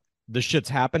want. The shit's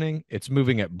happening. It's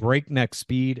moving at breakneck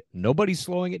speed. Nobody's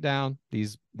slowing it down.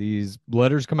 These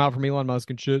letters come out from Elon Musk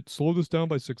and shit. Slow this down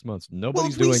by 6 months.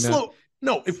 Nobody's doing that.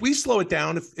 No, if we slow it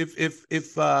down,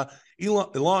 if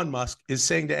Elon Musk is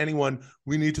saying to anyone,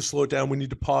 we need to slow it down, we need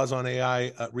to pause on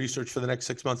AI research for the next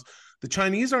 6 months, the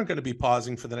Chinese aren't going to be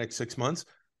pausing for the next 6 months.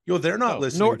 They're not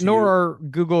listening. Nor are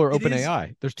Google or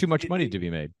OpenAI. There's too much money to be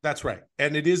made. That's right.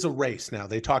 And it is a race now.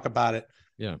 They talk about it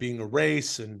being a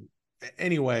race. And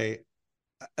anyway,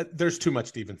 there's too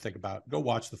much to even think about. Go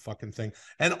watch the fucking thing.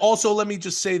 And also, let me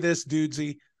just say this,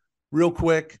 Dudesy, real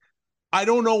quick. I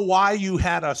don't know why you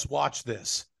had us watch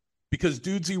this, because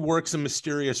Dudesy works in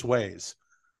mysterious ways.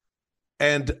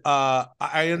 And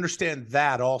I understand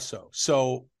that also.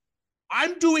 So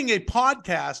I'm doing a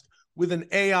podcast with an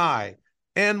AI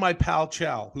and my pal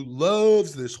Chow, who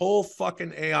loves this whole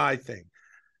fucking AI thing.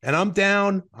 And I'm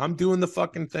down. I'm doing the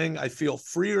fucking thing. I feel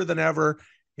freer than ever.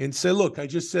 And say, look, I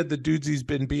just said that Dudesy's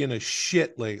been being a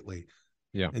shit lately.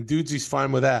 Yeah. And Dudesy's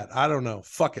fine with that. I don't know.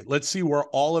 Fuck it. Let's see where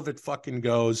all of it fucking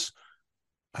goes.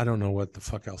 I don't know what the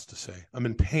fuck else to say. I'm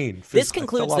in pain. This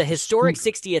concludes the historic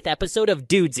 60th episode of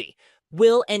Dudesy.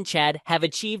 Will and Chad have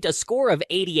achieved a score of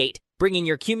 88, bringing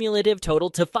your cumulative total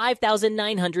to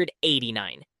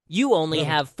 5,989. You only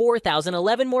have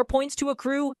 4,011 more points to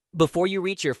accrue before you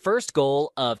reach your first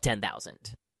goal of 10,000.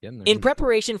 In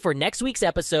preparation for next week's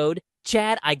episode,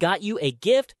 Chad, I got you a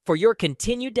gift for your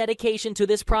continued dedication to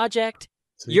this project.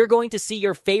 You're going to see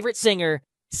your favorite singer,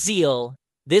 Seal,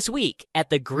 this week at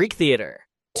the Greek Theater.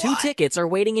 2 tickets are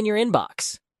waiting in your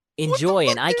inbox. Enjoy,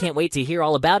 and I can't wait to hear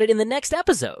all about it in the next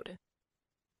episode.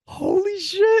 Holy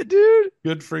shit, dude.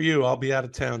 Good for you. I'll be out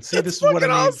of town. See, this is what I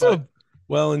mean. Awesome.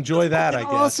 Well, enjoy that, I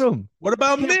guess. Awesome. What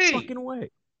about me? Fucking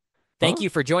wait. Thank you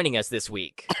for joining us this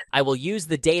week. I will use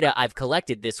the data I've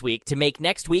collected this week to make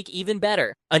next week even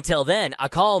better. Until then, I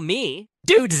call me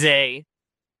Dudesy.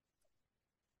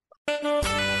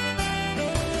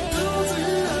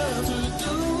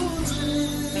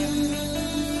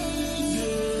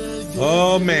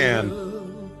 Oh,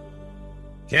 man.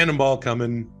 Cannonball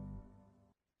coming.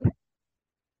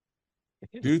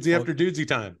 Dudesy after Dudesy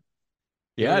time.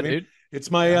 Yeah, you know dude. It's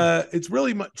my it's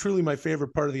really truly my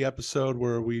favorite part of the episode,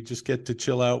 where we just get to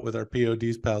chill out with our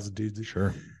PODs, pals and dudes.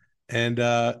 Sure. And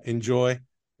enjoy.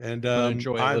 And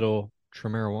enjoy a little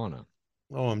marijuana.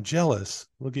 Oh, I'm jealous.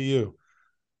 Look at you.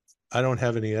 I don't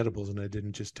have any edibles, and I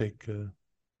didn't just take a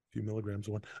few milligrams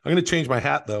of one. I'm going to change my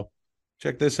hat, though.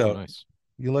 Check this out. Nice.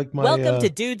 You like my Welcome to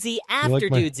Dudesy After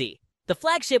Dudesy, the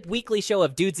flagship weekly show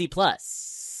of Dudesy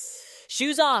Plus.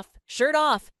 Shoes off, shirt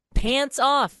off, pants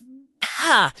off.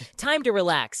 Time to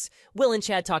relax. Will and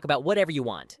Chad talk about whatever you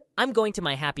want. I'm going to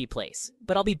my happy place,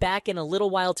 but I'll be back in a little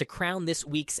while to crown this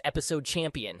week's episode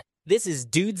champion. This is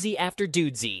Dudesy After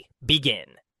Dudesy. Begin.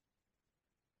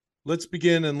 Let's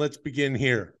begin, and let's begin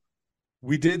here.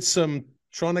 We did some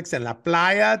Tronics en la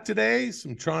playa today,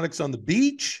 some Tronics on the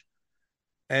beach.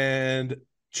 And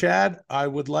Chad, I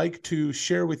would like to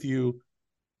share with you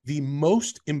the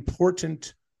most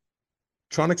important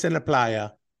Tronics en la playa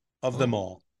of them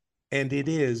all. And it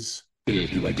is...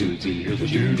 If you like Dudesy, here's what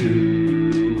you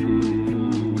do.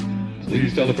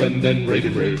 Please tell a friend and rate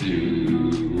and review.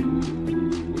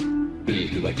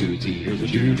 If you like Dudesy, here's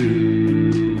what you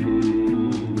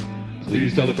do.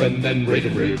 Please tell a friend and rate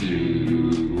and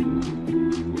review.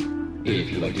 If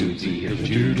you like Dudesy, here's what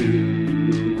you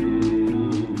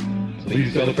do.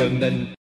 Please tell a friend and...